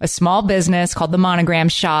a small business called the Monogram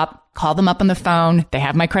Shop. Call them up on the phone. They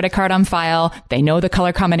have my credit card on file. They know the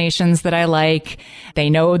color combinations that I like. They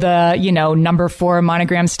know the, number 4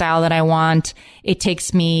 monogram style that I want. It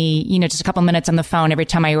takes me, just a couple minutes on the phone. Every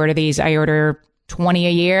time I order these, I order 20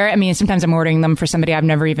 a year. I mean, sometimes I'm ordering them for somebody I've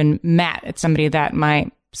never even met. It's somebody that my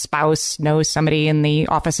spouse knows somebody in the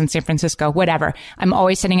office in San Francisco, whatever. I'm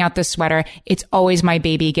always sending out this sweater. It's always my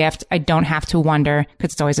baby gift. I don't have to wonder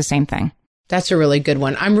because it's always the same thing. That's a really good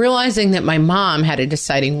one. I'm realizing that my mom had a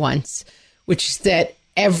deciding once, which is that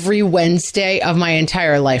every Wednesday of my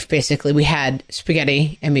entire life, basically, we had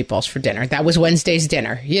spaghetti and meatballs for dinner. That was Wednesday's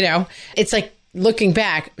dinner. It's like looking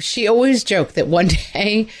back, she always joked that one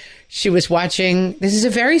day she was watching, this is a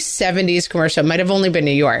very 70s commercial. It might have only been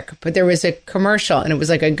New York, but there was a commercial and it was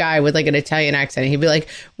like a guy with like an Italian accent. And he'd be like,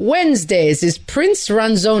 Wednesdays is Prince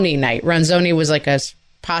Ronzoni night. Ronzoni was like a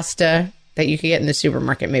pasta that you could get in the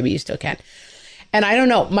supermarket. Maybe you still can. And I don't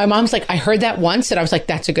know. My mom's like, I heard that once and I was like,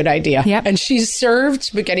 that's a good idea. Yep. And she served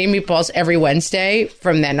spaghetti and meatballs every Wednesday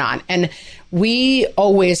from then on. And we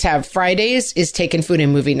always have Fridays is taken food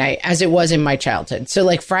and movie night, as it was in my childhood. So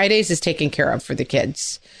like Fridays is taken care of for the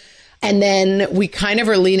kids. And then we kind of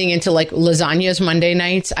are leaning into like lasagnas Monday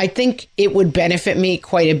nights. I think it would benefit me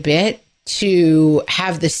quite a bit to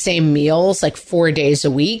have the same meals like 4 days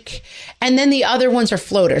a week. And then the other ones are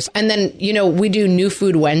floaters. And then, we do new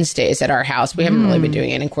food Wednesdays at our house. We haven't really been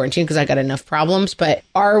doing it in quarantine because I got enough problems, but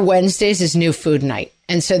our Wednesdays is new food night.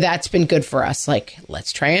 And so that's been good for us. Like,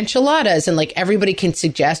 let's try enchiladas. And like everybody can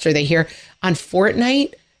suggest, or they hear on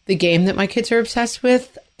Fortnite, the game that my kids are obsessed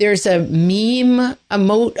with. There's a meme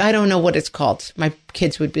emote. I don't know what it's called. My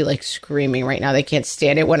kids would be like screaming right now. They can't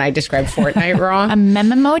stand it when I describe Fortnite wrong. A meme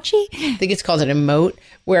emoji? I think it's called an emote,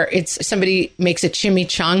 where it's somebody makes a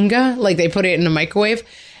chimichanga, like they put it in a microwave.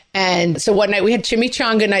 And so one night we had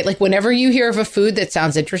chimichanga night. Like whenever you hear of a food that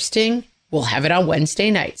sounds interesting, we'll have it on Wednesday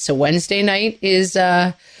night. So Wednesday night is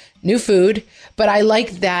new food. But I like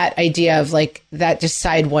that idea of like that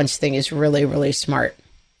decide once thing is really, really smart.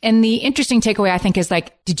 And the interesting takeaway, I think, is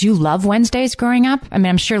like, did you love Wednesdays growing up? I mean,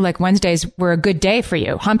 I'm sure like Wednesdays were a good day for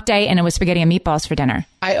you. Hump day, and it was spaghetti and meatballs for dinner.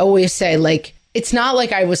 I always say, like, it's not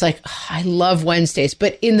like I was like, oh, I love Wednesdays.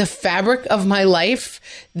 But in the fabric of my life,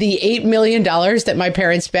 the $8 million that my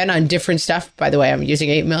parents spent on different stuff, by the way, I'm using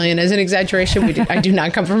 $8 million as an exaggeration. I do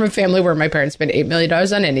not come from a family where my parents spent $8 million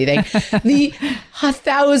on anything. The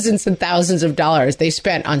thousands and thousands of dollars they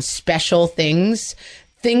spent on special things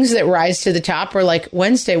things that rise to the top are like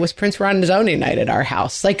Wednesday was Prince Rondoni night at our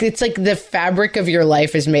house. Like, it's like the fabric of your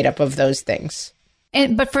life is made up of those things.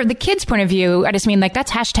 But for the kids' point of view, I just mean like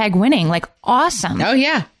that's hashtag winning, like awesome. Oh,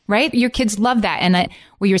 yeah. Right? Your kids love that. And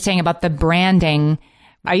what you were saying about the branding,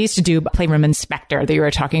 I used to do Playroom Inspector that you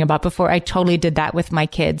were talking about before. I totally did that with my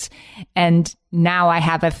kids. And now I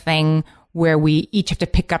have a thing where we each have to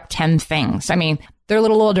pick up 10 things. I mean, they're a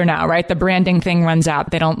little older now, right? The branding thing runs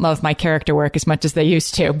out. They don't love my character work as much as they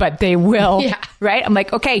used to, but they will, right? I'm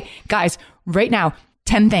like, okay, guys, right now,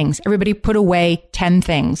 10 things. Everybody put away 10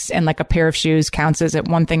 things. And like a pair of shoes counts as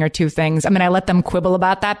one thing or two things. I mean, I let them quibble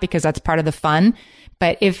about that because that's part of the fun.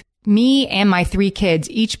 But if me and my 3 kids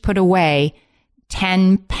each put away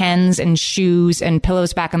 10 pens and shoes and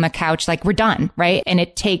pillows back on the couch, like we're done, right? And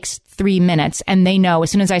it takes 3 minutes. And they know as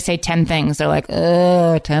soon as I say 10 things, they're like,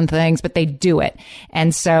 10 things, but they do it.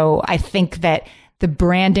 And so I think that the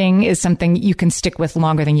branding is something you can stick with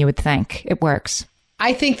longer than you would think. It works.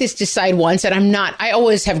 I think this decide once, and I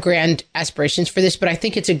always have grand aspirations for this, but I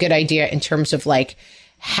think it's a good idea in terms of like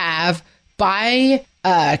buy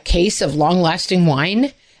a case of long lasting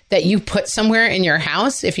wine that you put somewhere in your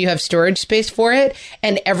house if you have storage space for it.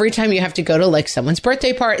 And every time you have to go to like someone's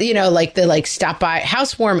birthday party, like the like stop by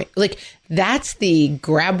housewarming, like that's the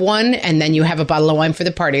grab one. And then you have a bottle of wine for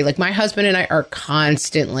the party. Like my husband and I are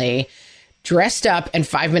constantly dressed up and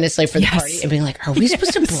 5 minutes late for the party and being like, are we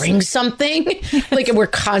supposed to bring something? Like, and we're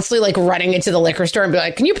constantly like running into the liquor store and be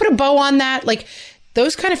like, can you put a bow on that? Like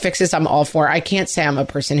those kind of fixes I'm all for. I can't say I'm a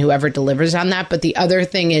person who ever delivers on that. But the other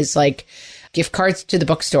thing is like gift cards to the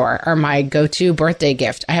bookstore are my go-to birthday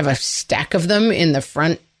gift. I have a stack of them in the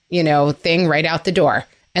front, thing right out the door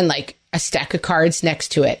and like a stack of cards next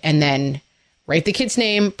to it. And then write the kid's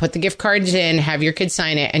name, put the gift cards in, have your kid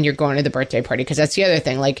sign it, and you're going to the birthday party. Because that's the other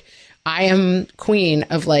thing. Like, I am queen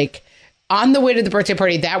of like on the way to the birthday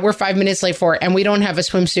party that we're 5 minutes late for, and we don't have a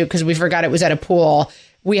swimsuit because we forgot it was at a pool.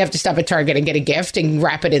 We have to stop at Target and get a gift and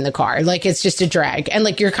wrap it in the car. Like, it's just a drag. And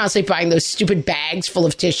like, you're constantly buying those stupid bags full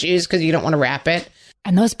of tissues because you don't want to wrap it.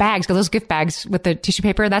 And those bags, those gift bags with the tissue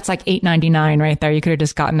paper, that's like $8.99 right there. You could have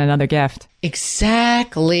just gotten another gift.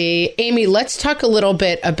 Exactly. Amy, let's talk a little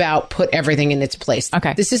bit about put everything in its place.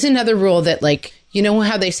 Okay. This is another rule that like, you know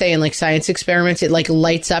how they say in like science experiments, it like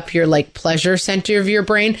lights up your like pleasure center of your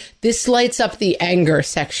brain. This lights up the anger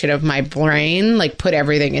section of my brain, like put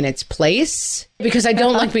everything in its place because I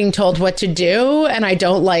don't like being told what to do. And I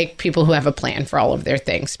don't like people who have a plan for all of their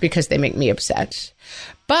things because they make me upset.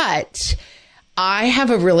 But I have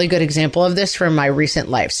a really good example of this from my recent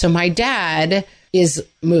life. So my dad is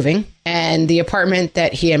moving, and the apartment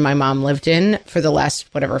that he and my mom lived in for the last,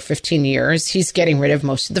 15 years, he's getting rid of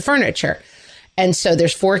most of the furniture. And so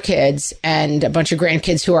there's 4 kids and a bunch of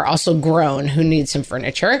grandkids who are also grown who need some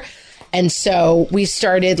furniture. And so we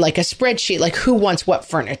started like a spreadsheet, like who wants what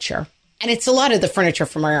furniture. And it's a lot of the furniture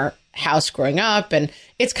from our house growing up. And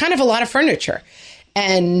it's kind of a lot of furniture.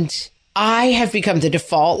 And I have become the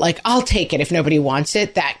default, like, I'll take it if nobody wants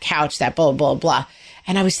it, that couch, that blah, blah, blah.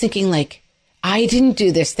 And I was thinking, like, I didn't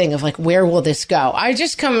do this thing of, like, where will this go? I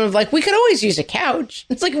just come of, like, we could always use a couch.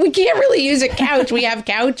 It's like, we can't really use a couch. We have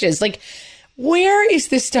couches. Like, where is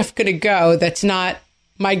this stuff going to go that's not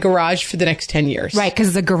my garage for the next 10 years? Right,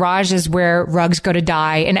 because the garage is where rugs go to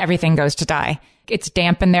die and everything goes to die. It's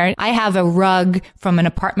damp in there. I have a rug from an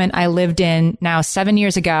apartment I lived in now 7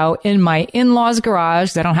 years ago in my in-laws'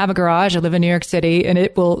 garage. I don't have a garage. I live in New York City, and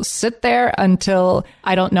it will sit there until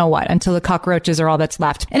I don't know what, until the cockroaches are all that's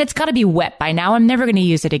left. And it's got to be wet by now. I'm never going to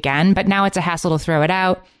use it again, but now it's a hassle to throw it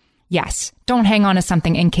out. Yes, don't hang on to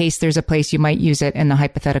something in case there's a place you might use it in the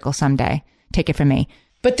hypothetical someday. Take it from me.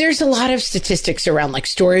 But there's a lot of statistics around like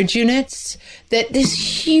storage units that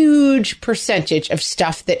this huge percentage of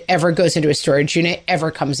stuff that ever goes into a storage unit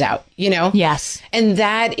ever comes out, Yes. And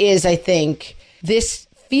that is, I think, this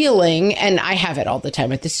feeling, and I have it all the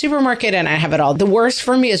time at the supermarket and I have it all. The worst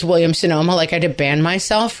for me is Williams-Sonoma. Like I had to ban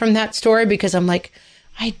myself from that store because I'm like,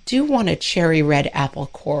 I do want a cherry red apple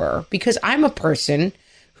corer because I'm a person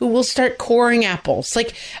who will start coring apples.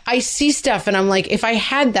 Like I see stuff and I'm like, if I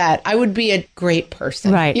had that, I would be a great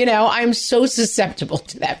person. Right. I'm so susceptible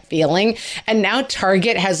to that feeling. And now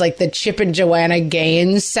Target has like the Chip and Joanna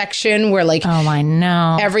Gaines section where like, oh, I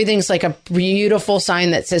know. Everything's like a beautiful sign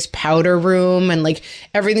that says powder room. And like,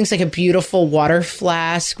 everything's like a beautiful water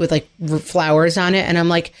flask with like flowers on it. And I'm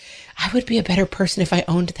like, I would be a better person if I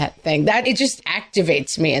owned that thing. That it just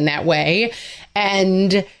activates me in that way.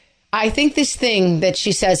 And I think this thing that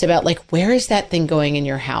she says about like, where is that thing going in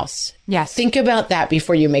your house? Yes. Think about that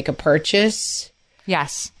before you make a purchase.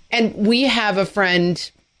 Yes. And we have a friend,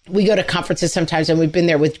 we go to conferences sometimes, and we've been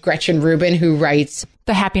there with Gretchen Rubin, who writes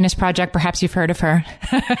The Happiness Project. Perhaps you've heard of her.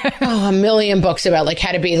 a million books about like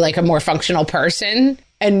how to be like a more functional person.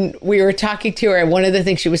 And we were talking to her, and one of the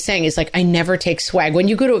things she was saying is like, I never take swag. When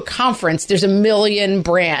you go to a conference, there's a million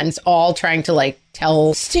brands all trying to like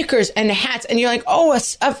tell stickers and hats. And you're like, oh,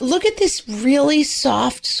 look at this really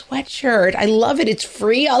soft sweatshirt. I love it. It's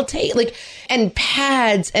free. I'll take like, and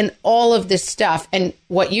pads and all of this stuff. And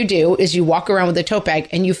what you do is you walk around with a tote bag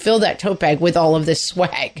and you fill that tote bag with all of this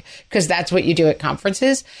swag, because that's what you do at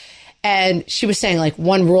conferences. And she was saying like,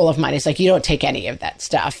 one rule of mine is like, you don't take any of that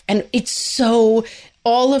stuff. And it's so...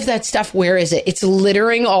 all of that stuff, where is it? It's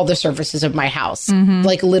littering all the surfaces of my house.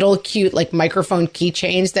 Like little cute, like microphone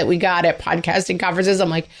keychains that we got at podcasting conferences. I'm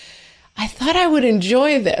like, I thought I would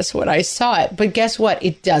enjoy this when I saw it. But guess what?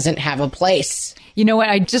 It doesn't have a place. You know what?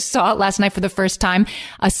 I just saw it last night for the first time,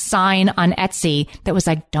 a sign on Etsy that was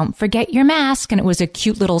like, don't forget your mask. And it was a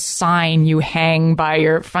cute little sign you hang by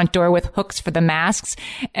your front door with hooks for the masks.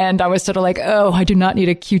 And I was sort of like, oh, I do not need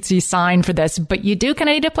a cutesy sign for this, but you do kind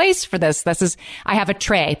of need a place for this. I have a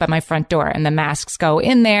tray by my front door and the masks go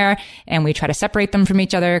in there and we try to separate them from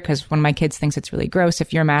each other because one of my kids thinks it's really gross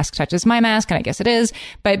if your mask touches my mask. And I guess it is,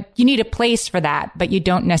 but you need a place for that, but you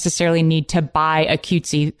don't necessarily need to buy a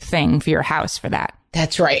cutesy thing for your house for that.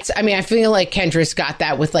 That's right. I mean, I feel like Kendra's got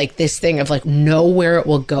that with like this thing of like, know where it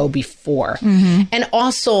will go before. And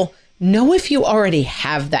also know if you already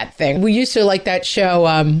have that thing. We used to like that show.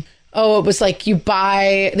 It was like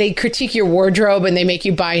they critique your wardrobe and they make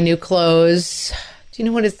you buy new clothes. Do you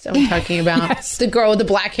know what I'm talking about? Yes. The girl with the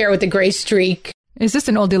black hair with the gray streak. Is this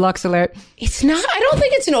an oldie Lux alert? It's not. I don't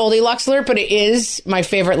think it's an oldie Lux alert, but it is. My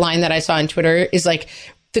favorite line that I saw on Twitter is like,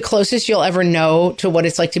 the closest you'll ever know to what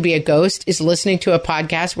it's like to be a ghost is listening to a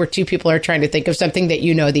podcast where two people are trying to think of something that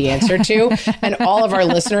you know the answer to. And all of our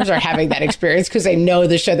listeners are having that experience because they know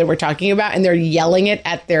the show that we're talking about and they're yelling it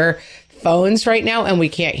at their phones right now and we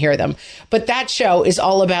can't hear them. But that show is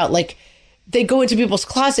all about like, they go into people's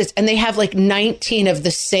closets and they have like 19 of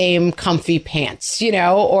the same comfy pants,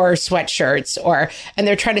 or sweatshirts, and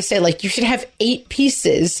they're trying to say like, you should have 8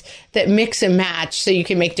 pieces that mix and match so you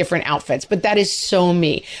can make different outfits. But that is so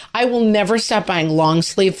me. I will never stop buying long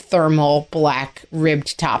sleeve thermal black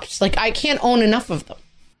ribbed tops. Like I can't own enough of them.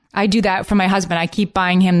 I do that for my husband. I keep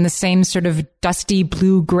buying him the same sort of dusty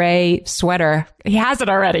blue gray sweater. He has it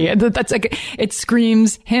already. That's like, it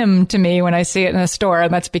screams him to me when I see it in a store.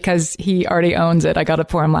 And that's because he already owns it. I got it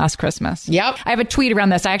for him last Christmas. Yep. I have a tweet around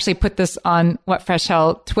this. I actually put this on What Fresh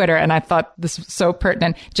Hell Twitter. And I thought this was so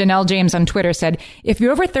pertinent. Janelle James on Twitter said, if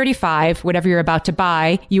you're over 35, whatever you're about to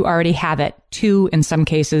buy, you already have it. 2 in some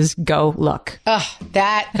cases, go look.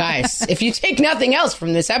 Guys, if you take nothing else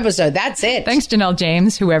from this episode, that's it. Thanks, Janelle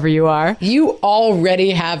James, whoever you are. You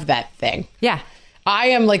already have that thing. Yeah. I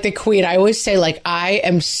am like the queen. I always say like, I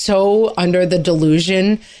am so under the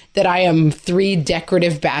delusion that I am 3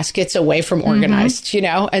 decorative baskets away from organized,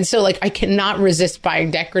 And so like, I cannot resist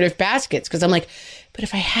buying decorative baskets because I'm like, but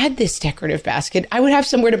if I had this decorative basket, I would have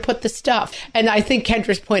somewhere to put the stuff. And I think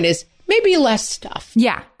Kendra's point is, maybe less stuff.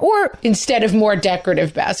 Yeah. Or instead of more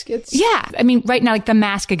decorative baskets. Yeah. I mean, right now, like the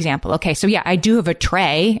mask example. Okay. So yeah, I do have a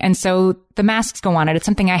tray. And so the masks go on it. It's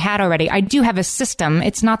something I had already. I do have a system.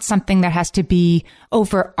 It's not something that has to be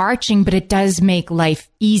overarching, but it does make life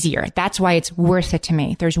easier. That's why it's worth it to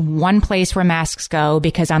me. There's one place where masks go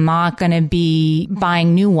because I'm not going to be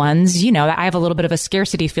buying new ones. I have a little bit of a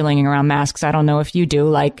scarcity feeling around masks. I don't know if you do.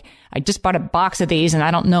 Like, I just bought a box of these and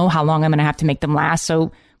I don't know how long I'm going to have to make them last.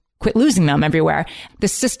 So quit losing them everywhere. The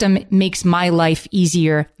system makes my life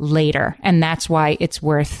easier later. And that's why it's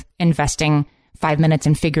worth investing 5 minutes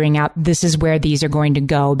in figuring out this is where these are going to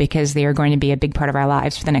go because they are going to be a big part of our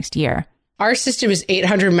lives for the next year. Our system is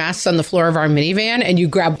 800 masks on the floor of our minivan, and you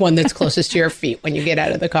grab one that's closest to your feet when you get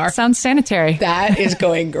out of the car. Sounds sanitary. That is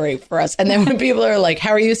going great for us. And then when people are like,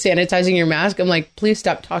 how are you sanitizing your mask? I'm like, please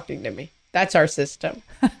stop talking to me. That's our system.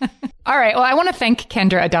 All right. Well, I want to thank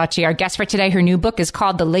Kendra Adachi, our guest for today. Her new book is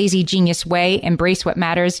called The Lazy Genius Way, Embrace What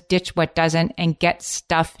Matters, Ditch What Doesn't, and Get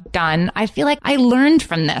Stuff Done. I feel like I learned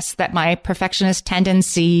from this that my perfectionist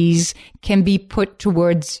tendencies can be put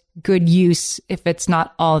towards good use if it's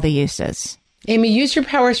not all the uses. Amy, use your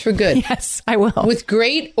powers for good. Yes, I will. With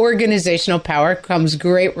great organizational power comes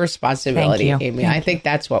great responsibility, Thank you. Amy. I think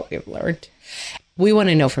that's what we've learned. We want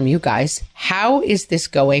to know from you guys, how is this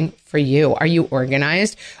going for you? Are you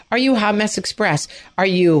organized? Are you Hot Mess Express? Are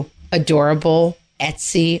you adorable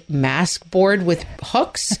Etsy mask board with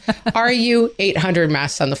hooks? Are you 800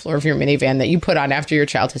 masks on the floor of your minivan that you put on after your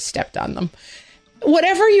child has stepped on them?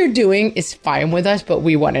 Whatever you're doing is fine with us, but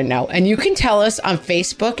we want to know. And you can tell us on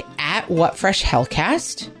Facebook at What Fresh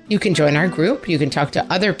Hellcast. You can join our group. You can talk to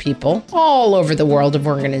other people all over the world of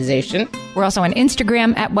organization. We're also on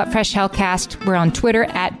Instagram at What Fresh Hellcast. We're on Twitter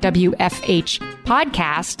at WFH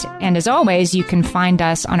Podcast. And as always, you can find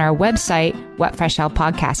us on our website,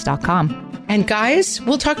 whatfreshhellpodcast.com. And guys,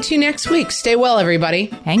 we'll talk to you next week. Stay well, everybody.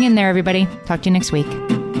 Hang in there, everybody. Talk to you next week.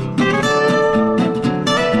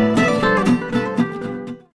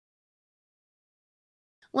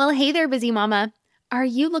 Well, hey there, busy mama. Are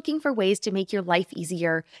you looking for ways to make your life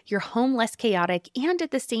easier, your home less chaotic, and at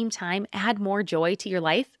the same time add more joy to your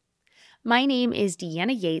life? My name is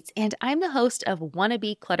Deanna Yates, and I'm the host of Wanna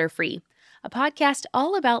Be Clutter-Free, a podcast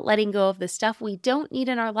all about letting go of the stuff we don't need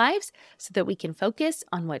in our lives so that we can focus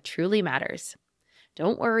on what truly matters.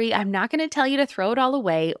 Don't worry, I'm not going to tell you to throw it all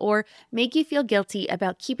away or make you feel guilty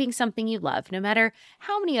about keeping something you love, no matter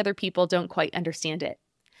how many other people don't quite understand it.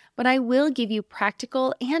 But I will give you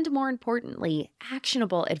practical and, more importantly,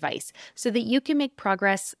 actionable advice so that you can make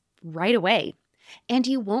progress right away. And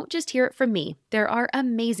you won't just hear it from me. There are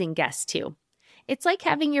amazing guests too. It's like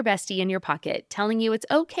having your bestie in your pocket telling you it's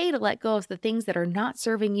okay to let go of the things that are not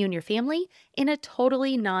serving you and your family in a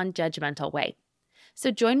totally non-judgmental way.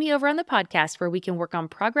 So join me over on the podcast where we can work on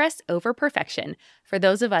progress over perfection for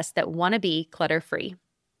those of us that want to be clutter-free.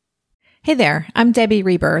 Hey there, I'm Debbie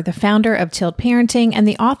Reber, the founder of Tilt Parenting and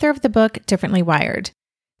the author of the book Differently Wired.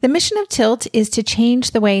 The mission of Tilt is to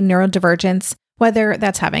change the way neurodivergence, whether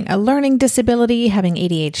that's having a learning disability, having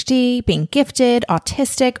ADHD, being gifted,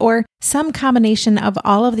 autistic, or some combination of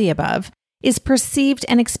all of the above, is perceived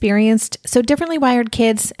and experienced so differently wired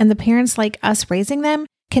kids and the parents like us raising them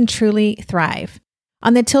can truly thrive.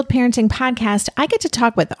 On the Tilt Parenting podcast, I get to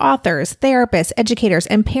talk with authors, therapists, educators,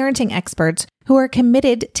 and parenting experts who are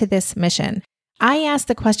committed to this mission. I ask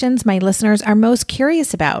the questions my listeners are most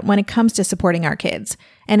curious about when it comes to supporting our kids.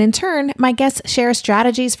 And in turn, my guests share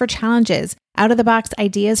strategies for challenges, out-of-the-box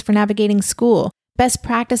ideas for navigating school, best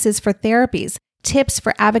practices for therapies, tips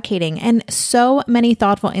for advocating, and so many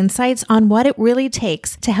thoughtful insights on what it really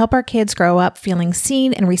takes to help our kids grow up feeling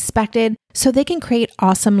seen and respected so they can create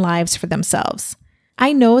awesome lives for themselves.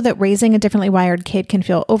 I know that raising a differently wired kid can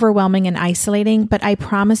feel overwhelming and isolating, but I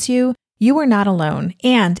promise you, you are not alone,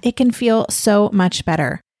 and it can feel so much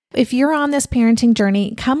better. If you're on this parenting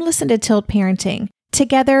journey, come listen to Tilt Parenting.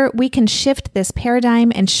 Together, we can shift this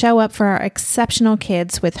paradigm and show up for our exceptional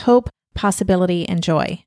kids with hope, possibility, and joy.